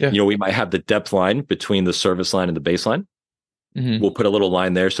 but we might have the depth line between the service line and the baseline. We'll put a little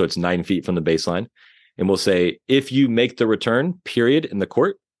line there. So it's 9 feet from the baseline. And we'll say, if you make the return period in the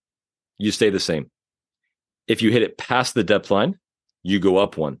court, you stay the same. If you hit it past the depth line, you go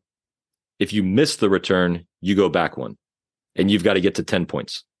up 1. If you miss the return, you go back 1 and you've got to get to 10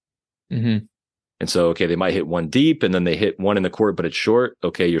 points. And so, okay, they might hit 1 deep and then they hit 1 in the court, but it's short.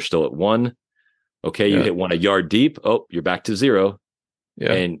 Okay, you're still at 1. Okay, you hit 1 a yard deep. Oh, you're back to 0.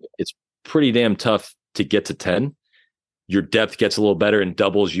 Yeah. And it's pretty damn tough to get to 10. Your depth gets a little better in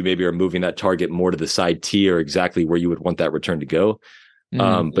doubles. You maybe are moving that target more to the side tee or exactly where you would want that return to go.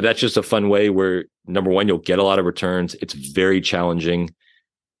 But that's just a fun way where, number one, you'll get a lot of returns. It's very challenging.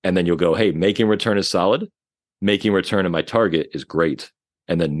 And then you'll go, hey, making return is solid. Making return in my target is great.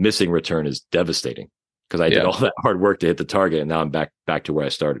 And then missing return is devastating because I did all that hard work to hit the target. And now I'm back to where I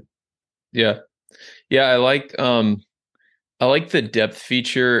started. Yeah. Yeah. I like the depth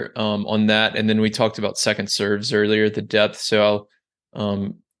feature on that. And then we talked about second serves earlier, the depth. So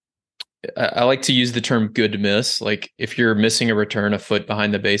I like to use the term good miss. Like if you're missing a return a foot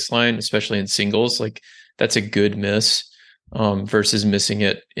behind the baseline, especially in singles, like that's a good miss versus missing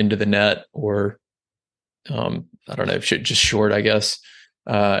it into the net or I don't know, just short, I guess.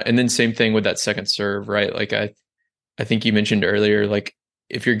 And then same thing with that second serve, right? Like I think you mentioned earlier, like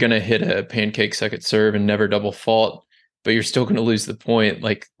if you're going to hit a pancake second serve and never double fault, but you're still going to lose the point,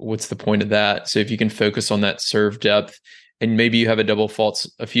 like what's the point of that? So if you can focus on that serve depth and maybe you have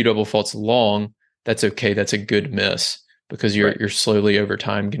a few double faults long, that's okay. That's a good miss because you're slowly over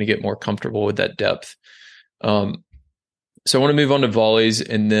time going to get more comfortable with that depth. So I want to move on to volleys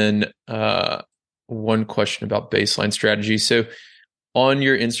and then one question about baseline strategy. So on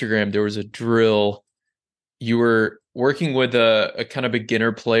your Instagram, there was a drill. You were working with a kind of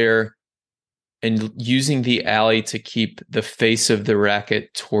beginner player and using the alley to keep the face of the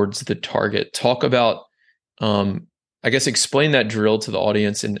racket towards the target. Talk about, I guess, explain that drill to the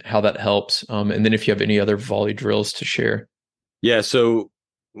audience and how that helps. And then if you have any other volley drills to share. Yeah. So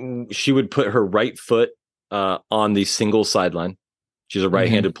she would put her right foot on the single sideline. She's a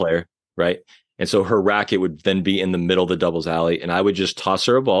right-handed player, right? And so her racket would then be in the middle of the doubles alley. And I would just toss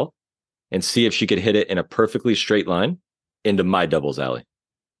her a ball and see if she could hit it in a perfectly straight line into my doubles alley.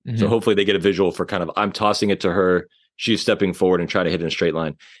 So hopefully they get a visual for kind of, I'm tossing it to her, she's stepping forward and trying to hit in a straight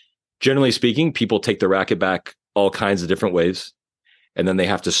line. Generally speaking, people take the racket back all kinds of different ways. And then they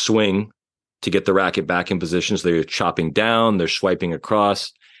have to swing to get the racket back in position. So they're chopping down, they're swiping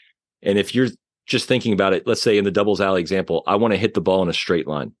across. And if you're just thinking about it, let's say in the doubles alley example, I want to hit the ball in a straight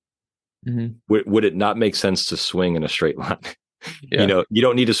line. Would it not make sense to swing in a straight line? Yeah. You know, you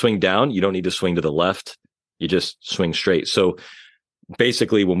don't need to swing down. You don't need to swing to the left. You just swing straight. So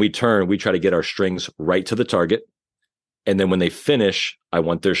basically, when we turn, we try to get our strings right to the target. And then when they finish, I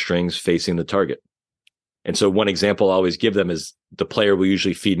want their strings facing the target. And so one example I always give them is the player will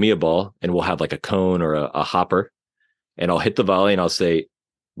usually feed me a ball and we'll have like a cone or a hopper. And I'll hit the volley and I'll say,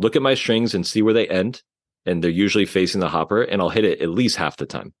 look at my strings and see where they end. And they're usually facing the hopper and I'll hit it at least half the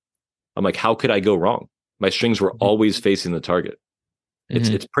time. I'm like, how could I go wrong? My strings were always facing the target.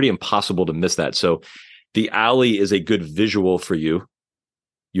 It's pretty impossible to miss that. So the alley is a good visual for you.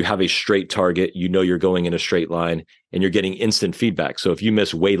 You have a straight target, you know you're going in a straight line, and you're getting instant feedback. So if you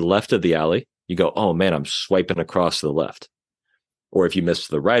miss way left of the alley, you go, oh man, I'm swiping across to the left. Or if you miss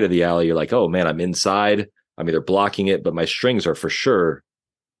to the right of the alley, you're like, oh man, I'm inside. I'm either blocking it, but my strings are for sure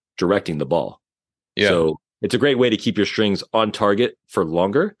directing the ball. Yeah. So it's a great way to keep your strings on target for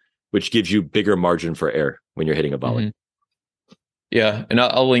longer, which gives you bigger margin for error when you're hitting a volley. Yeah, and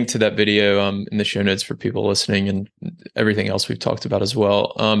I'll link to that video in the show notes for people listening and everything else we've talked about as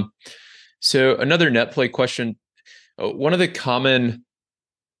well. So another net play question. One of the common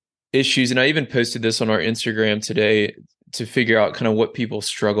issues, and I even posted this on our Instagram today to figure out kind of what people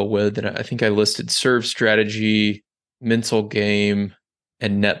struggle with. And I think I listed serve strategy, mental game,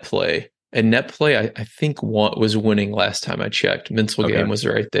 and net play. And net play, I think was winning last time I checked. Mental game was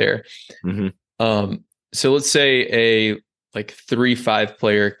right there. So let's say a 3-5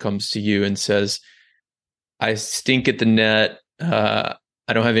 player comes to you and says, I stink at the net. I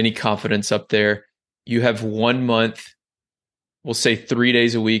don't have any confidence up there. You have 1 month, we'll say 3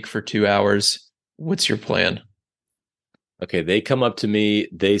 days a week for 2 hours. What's your plan? Okay. They come up to me.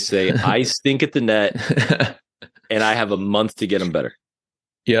 They say, I stink at the net and I have a month to get them better.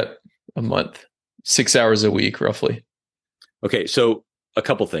 Yep. A month, 6 hours a week, roughly. Okay. So a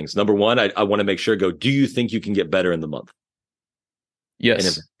couple things. Number one, I want to make sure, do you think you can get better in the month?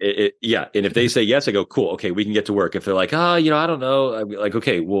 Yes. And if they say yes, I go, cool. Okay, we can get to work. If they're like, I don't know, I'd be like,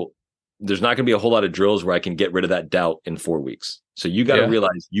 okay, well, there's not going to be a whole lot of drills where I can get rid of that doubt in 4 weeks. So you got to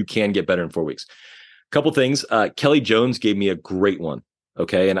realize you can get better in 4 weeks. Couple things. Kelly Jones gave me a great one.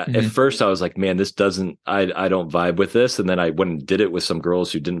 Okay. And at first I was like, man, this doesn't, I don't vibe with this. And then I went and did it with some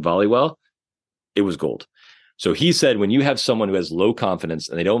girls who didn't volley well. It was gold. So he said, when you have someone who has low confidence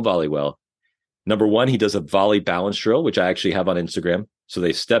and they don't volley well, number one, he does a volley balance drill, which I actually have on Instagram. So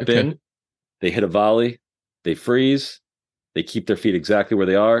they step in, they hit a volley, they freeze, they keep their feet exactly where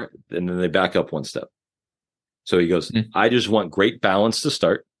they are, and then they back up one step. So he goes, I just want great balance to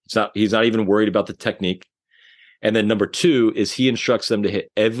start. He's not even worried about the technique. And then number two is he instructs them to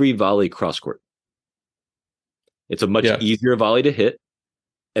hit every volley cross court. It's a much easier volley to hit,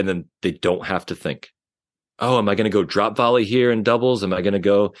 and then they don't have to think, oh, am I going to go drop volley here in doubles? Am I going to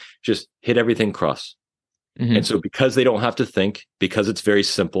go just hit everything cross? And so because they don't have to think, because it's very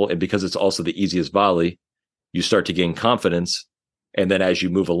simple, and because it's also the easiest volley, you start to gain confidence. And then as you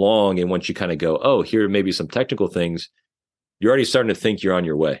move along, and once you kind of go, oh, here are maybe some technical things, you're already starting to think you're on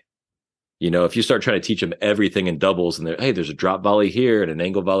your way. You know, if you start trying to teach them everything in doubles and hey, there's a drop volley here and an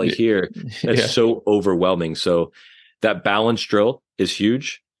angle volley here, that's so overwhelming. So that balance drill is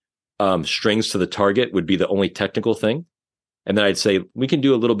huge. Strings to the target would be the only technical thing. And then I'd say we can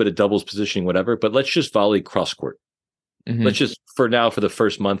do a little bit of doubles positioning, whatever, but let's just volley cross court. Let's just, for now, for the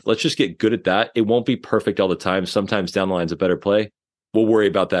first month, let's just get good at that. It won't be perfect all the time. Sometimes down the line's a better play, we'll worry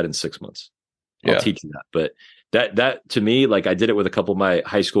about that in 6 months. I'll teach you that. But that to me, like I did it with a couple of my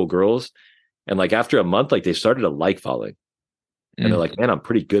high school girls, and like after a month, like they started to like volley. And they're like, man, I'm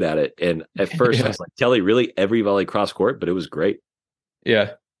pretty good at it. And at first I was like, Kelly, really every volley cross court, but it was great.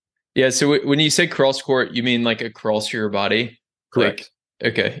 Yeah. Yeah. So when you say cross court, you mean like across your body? Correct.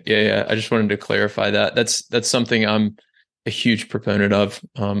 Like, okay. Yeah. Yeah. I just wanted to clarify that. That's something I'm a huge proponent of.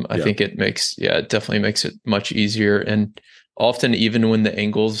 I think it definitely makes it much easier. And often, even when the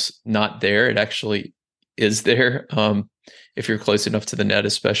angle's not there, it actually is there. If you're close enough to the net,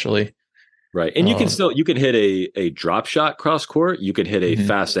 especially. Right. And you can hit a drop shot cross court. You can hit a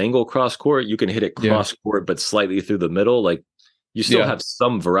fast angle cross court. You can hit it cross court, but slightly through the middle. Like you still have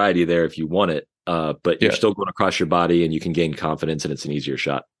some variety there if you want it. But you're still going across your body and you can gain confidence and it's an easier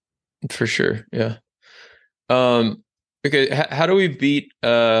shot. For sure. Yeah. Okay. How do we beat,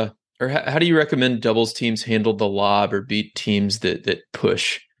 or how do you recommend doubles teams handle the lob or beat teams that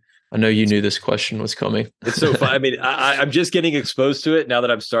push? I know you knew this question was coming. It's so fun. I mean, I'm just getting exposed to it now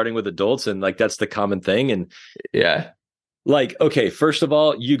that I'm starting with adults, and like that's the common thing. And like, okay, first of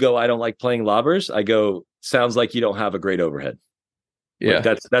all, you go, I don't like playing lobbers. I go, sounds like you don't have a great overhead. Yeah,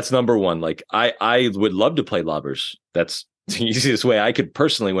 like that's number one. Like I would love to play lobbers. That's the easiest way I could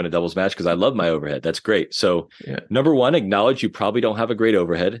personally win a doubles match because I love my overhead. That's great. So number one, acknowledge you probably don't have a great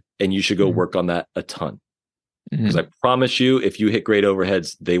overhead, and you should go work on that a ton. Because I promise you, if you hit great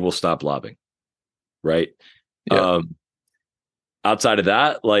overheads, they will stop lobbing. Right. Outside of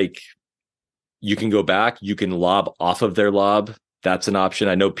that, like you can go back, you can lob off of their lob. That's an option.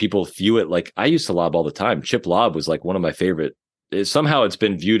 I know people view it like I used to lob all the time. Chip lob was like one of my favorite. Somehow it's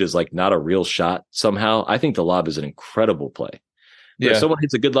been viewed as like not a real shot. Somehow I think the lob is an incredible play. But if someone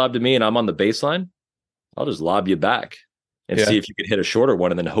hits a good lob to me and I'm on the baseline, I'll just lob you back. And see if you can hit a shorter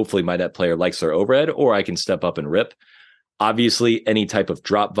one. And then hopefully my net player likes their overhead, or I can step up and rip. Obviously, any type of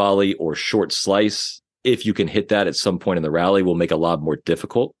drop volley or short slice, if you can hit that at some point in the rally, will make a lob more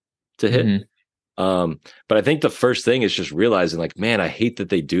difficult to hit. But I think the first thing is just realizing like, man, I hate that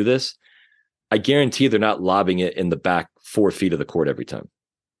they do this. I guarantee they're not lobbing it in the back 4 feet of the court every time.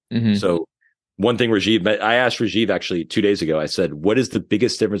 So one thing I asked Rajiv actually 2 days ago, I said, what is the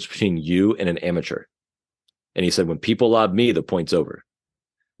biggest difference between you and an amateur? And he said, when people lob me, the point's over.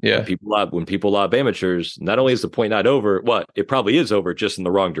 Yeah. When people lob amateurs, not only is the point not over, it probably is over, just in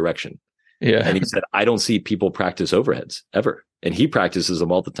the wrong direction. Yeah. And he said, I don't see people practice overheads ever. And he practices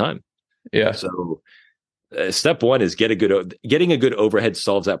them all the time. Yeah. So step one is getting a good overhead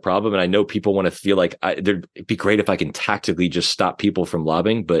solves that problem. And I know people want to feel like it'd be great if I can tactically just stop people from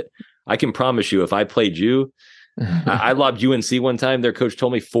lobbing, but I can promise you, if I played you, I lobbed UNC one time. Their coach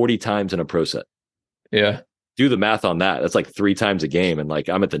told me 40 times in a pro set. Yeah. Do the math on that. That's like 3 times a game. And like,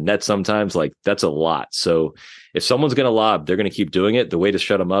 I'm at the net sometimes, like that's a lot. So if someone's going to lob, they're going to keep doing it. The way to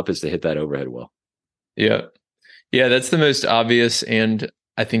shut them up is to hit that overhead well. Yeah. Yeah. That's the most obvious and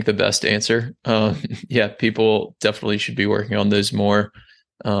I think the best answer. People definitely should be working on those more.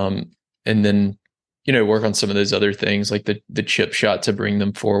 And then, work on some of those other things like the chip shot to bring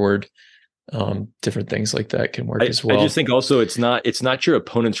them forward. Different things like that can work as well. I just think also it's not your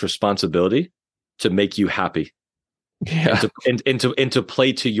opponent's responsibility to make you happy, and to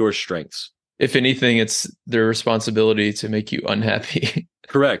play to your strengths. If anything, it's their responsibility to make you unhappy.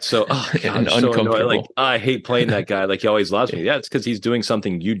 Correct. So, and uncomfortable. So like, I hate playing that guy. Like he always loves me. Yeah, it's because he's doing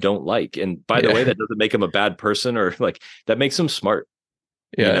something you don't like. And by the way, that doesn't make him a bad person, or like that makes him smart.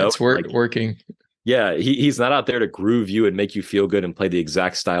 Yeah, it's working. Yeah, he's not out there to groove you and make you feel good and play the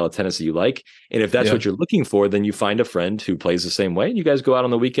exact style of tennis that you like. And if that's what you're looking for, then you find a friend who plays the same way, and you guys go out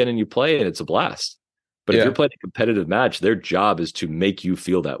on the weekend and you play, and it's a blast. But if you're playing a competitive match, their job is to make you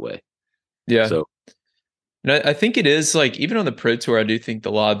feel that way. Yeah. So, and I think it is like even on the pro tour, I do think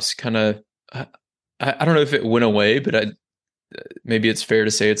the lobs kind of. I don't know if it went away, but maybe it's fair to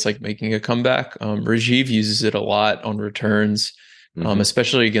say it's like making a comeback. Rajiv uses it a lot on returns,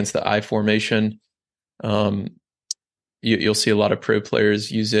 especially against the I formation. You'll see a lot of pro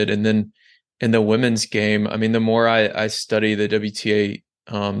players use it. And then in the women's game, I mean, the more I study the WTA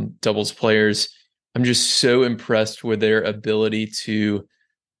doubles players, I'm just so impressed with their ability to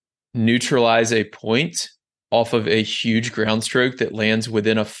neutralize a point off of a huge ground stroke that lands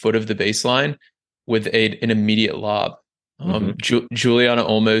within a foot of the baseline with an immediate lob. Juliana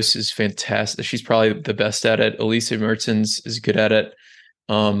Olmos is fantastic. She's probably the best at it. Elise Mertens is good at it.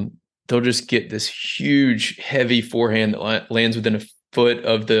 They'll just get this huge, heavy forehand that lands within a foot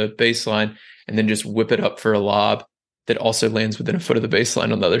of the baseline and then just whip it up for a lob that also lands within a foot of the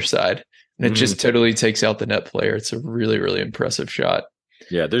baseline on the other side. And it just totally takes out the net player. It's a really, really impressive shot.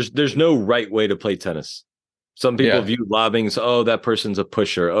 Yeah, there's no right way to play tennis. Some people Yeah. view lobbing as, oh, that person's a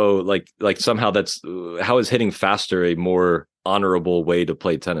pusher. Oh, like somehow that's how is hitting faster a more honorable way to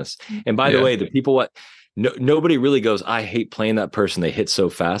play tennis? And by the Yeah. way, the people what nobody really goes, I hate playing that person. They hit so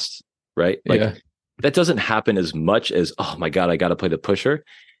fast, right? Like Yeah. that doesn't happen as much as, oh my God, I got to play the pusher.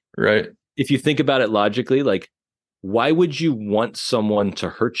 Right. If you think about it logically, like, why would you want someone to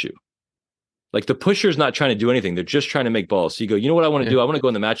hurt you? Like the pusher's not trying to do anything. They're just trying to make balls. So you go, you know what I want to Yeah. do? I want to go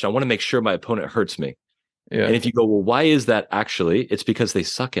in the match. And I want to make sure my opponent hurts me. Yeah. And if you go, well, why is that actually? It's because they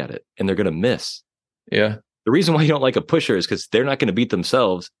suck at it and they're going to miss. Yeah. The reason why you don't like a pusher is because they're not going to beat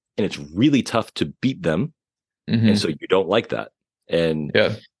themselves and it's really tough to beat them. And Hmm. so you don't like that. And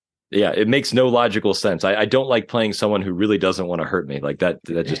Yeah. yeah, it makes no logical sense. I don't like playing someone who really doesn't want to hurt me. Like that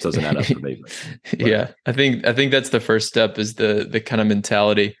just doesn't add up for me. Yeah. I think that's the first step is the kind of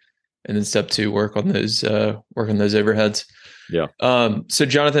mentality. And then step two, work on those overheads. Yeah. So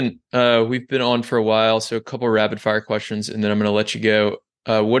Jonathan, we've been on for a while, so a couple rapid fire questions, and then I'm going to let you go.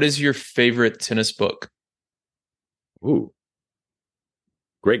 What is your favorite tennis book? Ooh,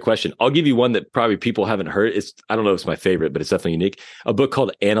 great question. I'll give you one that probably people haven't heard. I don't know if it's my favorite, but it's definitely unique. A book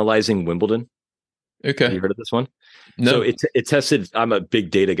called Analyzing Wimbledon. Have Okay. you heard of this one? So No. it tested, I'm a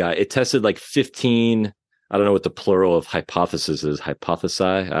big data guy. It tested like 15, I don't know what the plural of hypothesis is.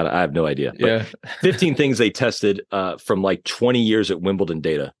 Hypothesi? I have no idea. But Yeah. 15 things they tested from like 20 years at Wimbledon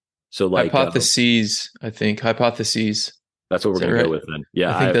data. So like Hypotheses, I think. Hypotheses. that's what we're Is that going to go right? with then.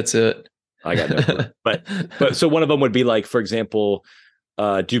 Yeah, I think that's it. I got no clue. But so one of them would be like, for example,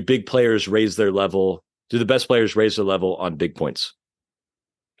 do big players raise their level? Do the best players raise their level on big points?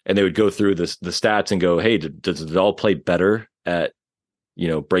 And they would go through the stats and go, hey, does it all play better at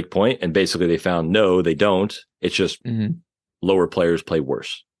break point? And basically they found no, they don't. It's just Mhm. lower players play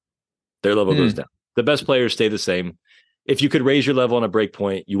worse. Their level goes Mm. down. The best players stay the same. If you could raise your level on a break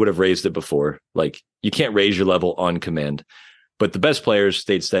point, you would have raised it before. Like you can't raise your level on command, but the best players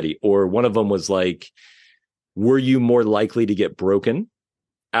stayed steady. Or one of them was like, were you more likely to get broken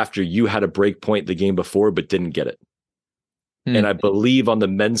after you had a break point the game before, but didn't get it? And I believe on the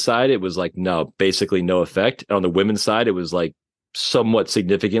men's side, it was like, no, basically no effect. And on the women's side, it was like somewhat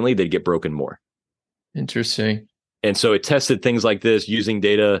significantly, they'd get broken more. Interesting. And so it tested things like this using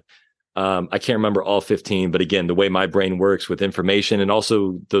data. I can't remember all 15, but again, the way my brain works with information and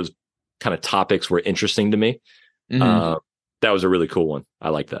also those kind of topics were interesting to me. Mhm. That was a really cool one. I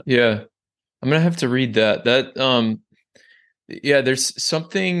like that. Yeah. I'm gonna have to read that. Yeah, there's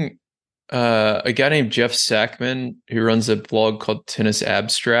something a guy named Jeff Sackman who runs a blog called Tennis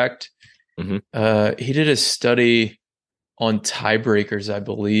Abstract. Mm-hmm. He did a study on tiebreakers, I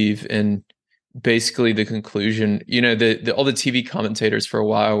believe, and basically the conclusion, all the TV commentators for a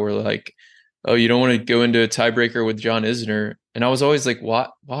while were like, "Oh, you don't want to go into a tiebreaker with John Isner," and I was always like, "Why?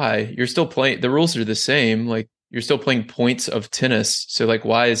 Why? You're still playing. The rules are the same. Like you're still playing points of tennis. So like,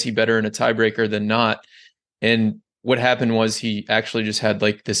 why is he better in a tiebreaker than not?" And what happened was he actually just had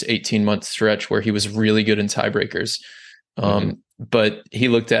like this 18-month stretch where he was really good in tiebreakers. But he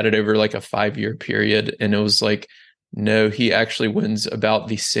looked at it over like a 5-year period and it was like, no, he actually wins about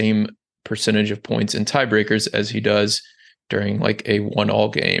the same percentage of points in tiebreakers as he does during like a 1-all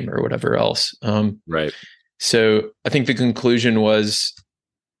game or whatever else. Right. So I think the conclusion was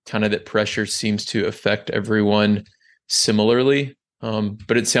kind of that pressure seems to affect everyone similarly.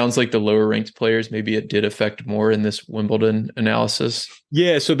 But it sounds like the lower ranked players, maybe it did affect more in this Wimbledon analysis.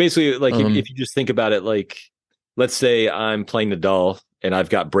 Yeah. So basically, like if you just think about it, like let's say I'm playing Nadal and I've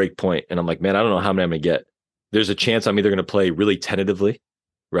got break point and I'm like, man, I don't know how many I'm going to get. There's a chance I'm either going to play really tentatively,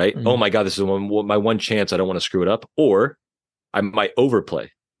 right? Oh my God, this is my one chance. I don't want to screw it up. Or I might overplay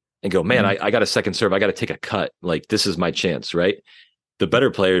and go, man, I got a second serve. I got to take a cut. Like this is my chance, right? The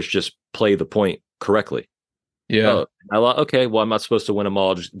better players just play the point correctly. Yeah. Okay, well, I'm not supposed to win them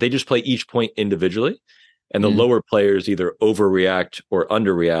all. They just play each point individually. And the lower players either overreact or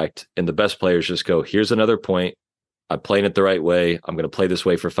underreact. And the best players just go, here's another point. I'm playing it the right way. I'm going to play this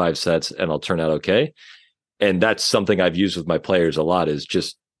way for 5 sets and I'll turn out okay. And that's something I've used with my players a lot is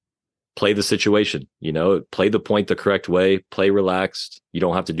just play the situation, play the point the correct way, play relaxed. You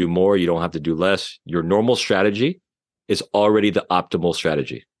don't have to do more. You don't have to do less. Your normal strategy is already the optimal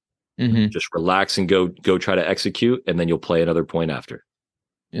strategy. Just relax and go try to execute, and then you'll play another point after.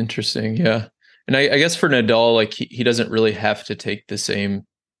 Interesting. Yeah. And I guess for Nadal, like he doesn't really have to take the same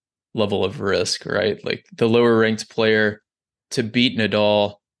level of risk, right? Like the lower ranked player to beat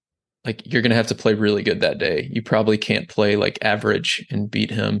Nadal, like you're going to have to play really good that day. You probably can't play like average and beat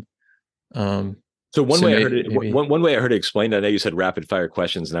him. So one So way I heard it, maybe. one way I heard it explained. I know you said rapid fire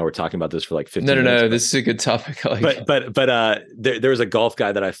questions. Now we're talking about this for like 15 No, minutes. no. This is a good topic. I like it. There's a golf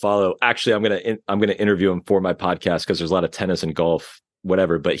guy that I follow. Actually, I'm gonna interview him for my podcast because there's a lot of tennis and golf,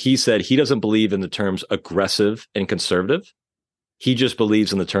 whatever. But he said he doesn't believe in the terms aggressive and conservative. He just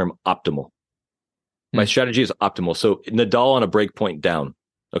believes in the term optimal. My strategy is optimal. So Nadal on a break point down.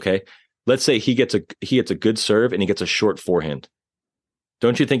 Okay, let's say he gets a good serve and he gets a short forehand.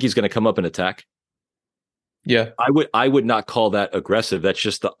 Don't you think he's going to come up and attack? Yeah. I would not call that aggressive. That's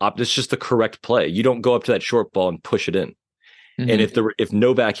just the correct play. You don't go up to that short ball and push it in. And if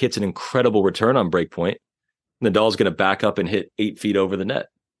Novak hits an incredible return on break point, Nadal's going to back up and hit 8 feet over the net.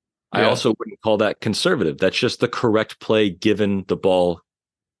 I also wouldn't call that conservative. That's just the correct play given the ball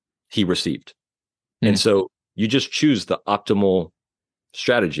he received. And so you just choose the optimal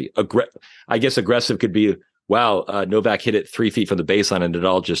strategy. I guess aggressive could be, wow, Novak hit it 3 feet from the baseline and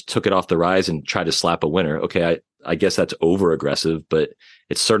Nadal just took it off the rise and tried to slap a winner. Okay, I guess that's over aggressive, but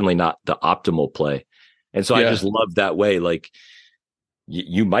it's certainly not the optimal play. And so I just love that way. Like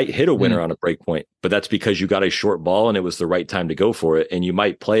you might hit a winner on a break point, but that's because you got a short ball and it was the right time to go for it. And you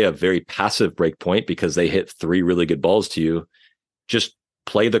might play a very passive break point because they hit 3 really good balls to you. Just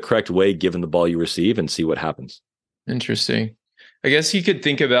play the correct way given the ball you receive and see what happens. Interesting. I guess you could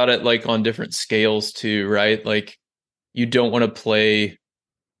think about it like on different scales too, right? Like you don't want to play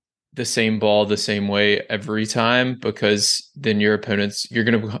the same ball the same way every time because then your opponents, you're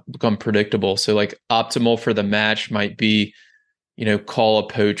going to become predictable. So like optimal for the match might be, call a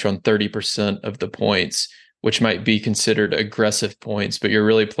poach on 30% of the points, which might be considered aggressive points, but you're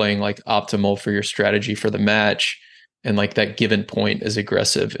really playing like optimal for your strategy for the match. And like that given point is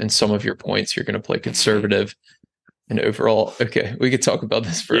aggressive, and some of your points you're going to play conservative. And overall, okay, we could talk about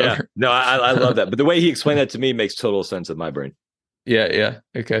this forever. Yeah, no, I love that. But the way he explained that to me makes total sense in my brain. Yeah.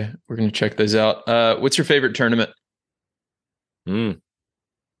 Okay, we're going to check those out. What's your favorite tournament?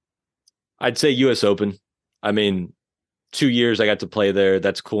 I'd say U.S. Open. I mean, 2 years I got to play there.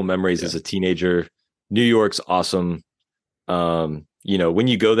 That's cool memories as a teenager. New York's awesome. When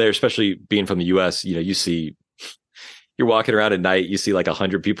you go there, especially being from the U.S., you're walking around at night, you see like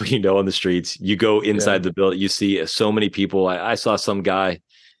 100 people on the streets. You go inside the building, you see so many people. I saw some guy.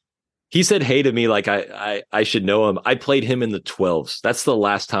 He said hey to me like I should know him. I played him in the 12s. That's the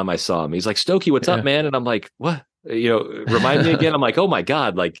last time I saw him. He's like, Stokke, what's up, man? And I'm like, what? Remind me again. I'm like, oh my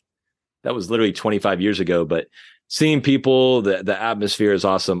God, like that was literally 25 years ago. But seeing people, the atmosphere is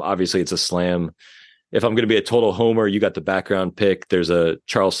awesome. Obviously, it's a slam. If I'm going to be a total homer, you got the background pick. There's a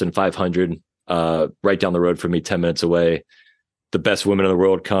Charleston 500. Right down the road from me, 10 minutes away. The best women in the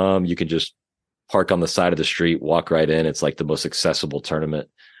world come. You can just park on the side of the street, walk right in. It's like the most accessible tournament.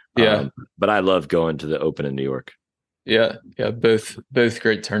 But I love going to the Open in New York. Yeah. Both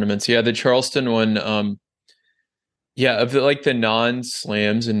great tournaments. Yeah, the Charleston one. Of the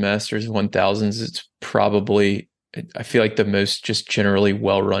non-slams and Masters 1000s, it's probably, I feel like, the most just generally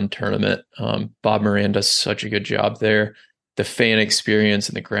well-run tournament. Bob Moran does such a good job there. The fan experience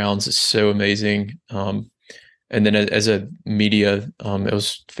and the grounds is so amazing. And then as a media, it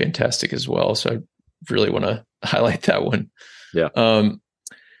was fantastic as well. So I really want to highlight that one. Yeah.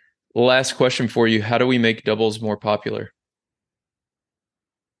 Last question for you. How do we make doubles more popular?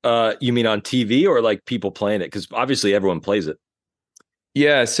 You mean on TV or like people playing it? Because obviously everyone plays it.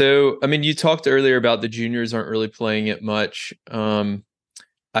 Yeah. So, I mean, you talked earlier about the juniors aren't really playing it much.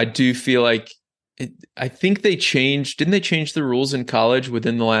 I do feel like I think didn't they change the rules in college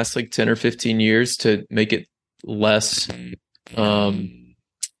within the last like 10 or 15 years to make it less? Did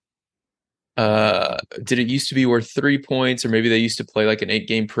it used to be worth 3 points, or maybe they used to play like an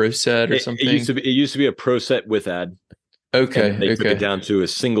 8-game pro set or something? It used to be a pro set with ad. Okay. They took it down to a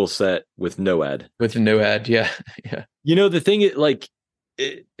single set with no ad. With no ad. Yeah. The thing is,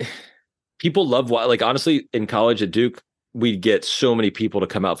 people love, like, honestly, in college at Duke, we'd get so many people to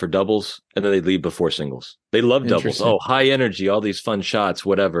come out for doubles and then they'd leave before singles. They love doubles. Oh, high energy, all these fun shots,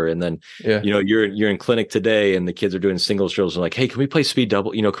 whatever. And then, you're in clinic today and the kids are doing singles drills and like, hey, can we play speed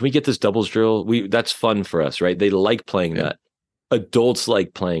double? Can we get this doubles drill? That's fun for us, right? They like playing that. Adults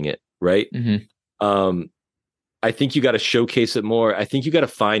like playing it, right? Mm-hmm. I think you got to showcase it more. I think you got to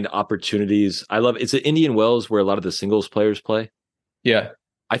find opportunities. I love it's at Indian Wells where a lot of the singles players play. Yeah.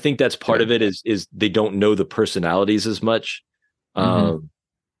 I think that's part of it is they don't know the personalities as much. But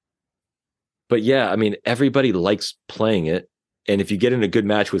yeah, I mean, everybody likes playing it. And if you get in a good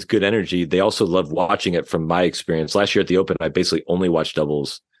match with good energy, they also love watching it. From my experience last year at the Open, I basically only watched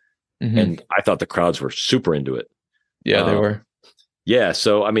doubles and I thought the crowds were super into it. Yeah, they were. Yeah.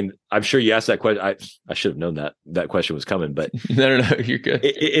 So, I mean, I'm sure you asked that question. I should have known that question was coming, but No, you're good.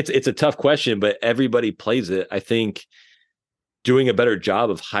 It's a tough question, but everybody plays it. I think doing a better job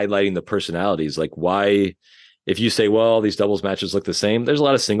of highlighting the personalities, like why, if you say, well, all these doubles matches look the same, there's a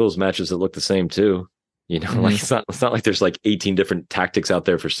lot of singles matches that look the same too. Like it's not like there's like 18 different tactics out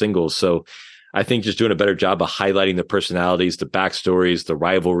there for singles. So I think just doing a better job of highlighting the personalities, the backstories, the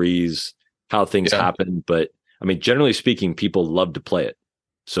rivalries, how things happen. But I mean, generally speaking, people love to play it.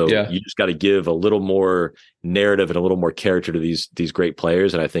 So you just got to give a little more narrative and a little more character to these great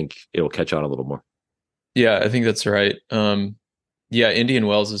players, and I think it'll catch on a little more. Yeah, I think that's right. Indian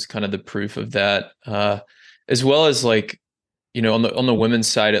Wells is kind of the proof of that, as well as like, on the women's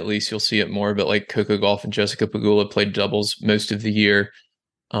side, at least you'll see it more. But like Coco Gauff and Jessica Pegula played doubles most of the year,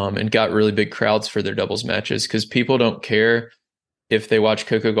 and got really big crowds for their doubles matches because people don't care if they watch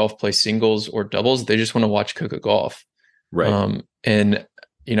Coco Gauff play singles or doubles. They just want to watch Coco Gauff. Right. And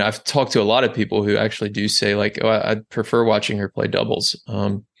I've talked to a lot of people who actually do say like, oh, I prefer watching her play doubles,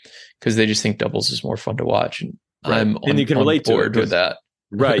 because they just think doubles is more fun to watch. And you can relate to it with that.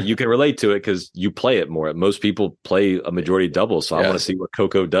 Right. You can relate to it because you play it more. Most people play a majority doubles. So I want to see what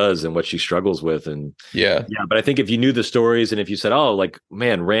Coco does and what she struggles with. And but I think if you knew the stories and if you said, oh, like,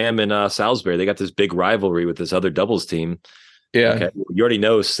 man, Ram and Salisbury, they got this big rivalry with this other doubles team. Yeah. Okay. You already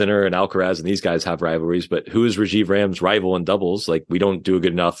know Sinner and Alcaraz and these guys have rivalries, but who is Rajiv Ram's rival in doubles? Like, we don't do a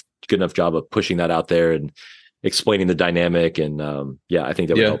good enough job of pushing that out there and explaining the dynamic. And I think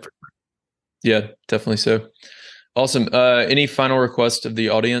that would help. Yeah, definitely so. Awesome. Any final request of the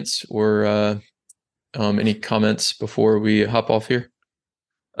audience or any comments before we hop off here?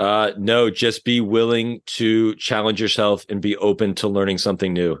 No, just be willing to challenge yourself and be open to learning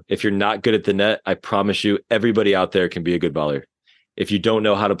something new. If you're not good at the net, I promise you, everybody out there can be a good volleyer. If you don't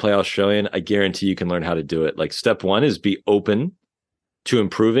know how to play Australian, I guarantee you can learn how to do it. Like, step one is be open to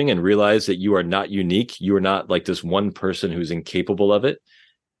improving and realize that you are not unique. You are not like this one person who's incapable of it.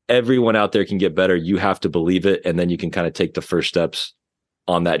 Everyone out there can get better. You have to believe it. And then you can kind of take the first steps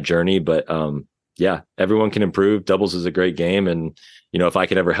on that journey. But everyone can improve. Doubles is a great game. And, if I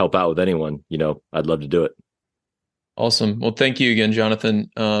could ever help out with anyone, I'd love to do it. Awesome. Well, thank you again, Jonathan.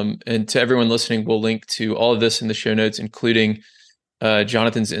 And to everyone listening, we'll link to all of this in the show notes, including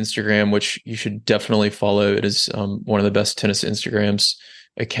Jonathan's Instagram, which you should definitely follow. It is one of the best tennis Instagrams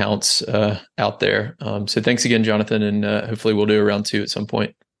accounts out there. So thanks again, Jonathan. And hopefully we'll do a round 2 at some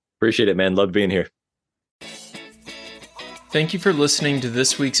point. Appreciate it, man. Love being here. Thank you for listening to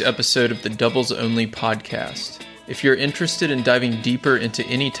this week's episode of the Doubles Only podcast. If you're interested in diving deeper into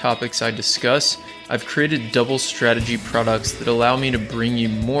any topics I discuss, I've created doubles strategy products that allow me to bring you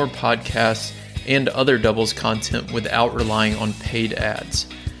more podcasts and other doubles content without relying on paid ads.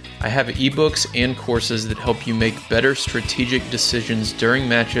 I have ebooks and courses that help you make better strategic decisions during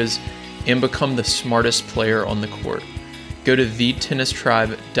matches and become the smartest player on the court. Go to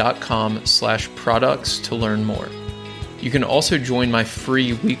thetennistribe.com/products to learn more. You can also join my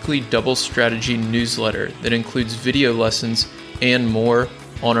free weekly double strategy newsletter that includes video lessons and more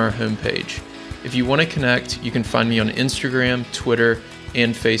on our homepage. If you want to connect, you can find me on Instagram, Twitter,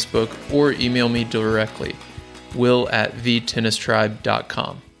 and Facebook, or email me directly,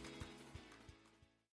 will@thetennistribe.com.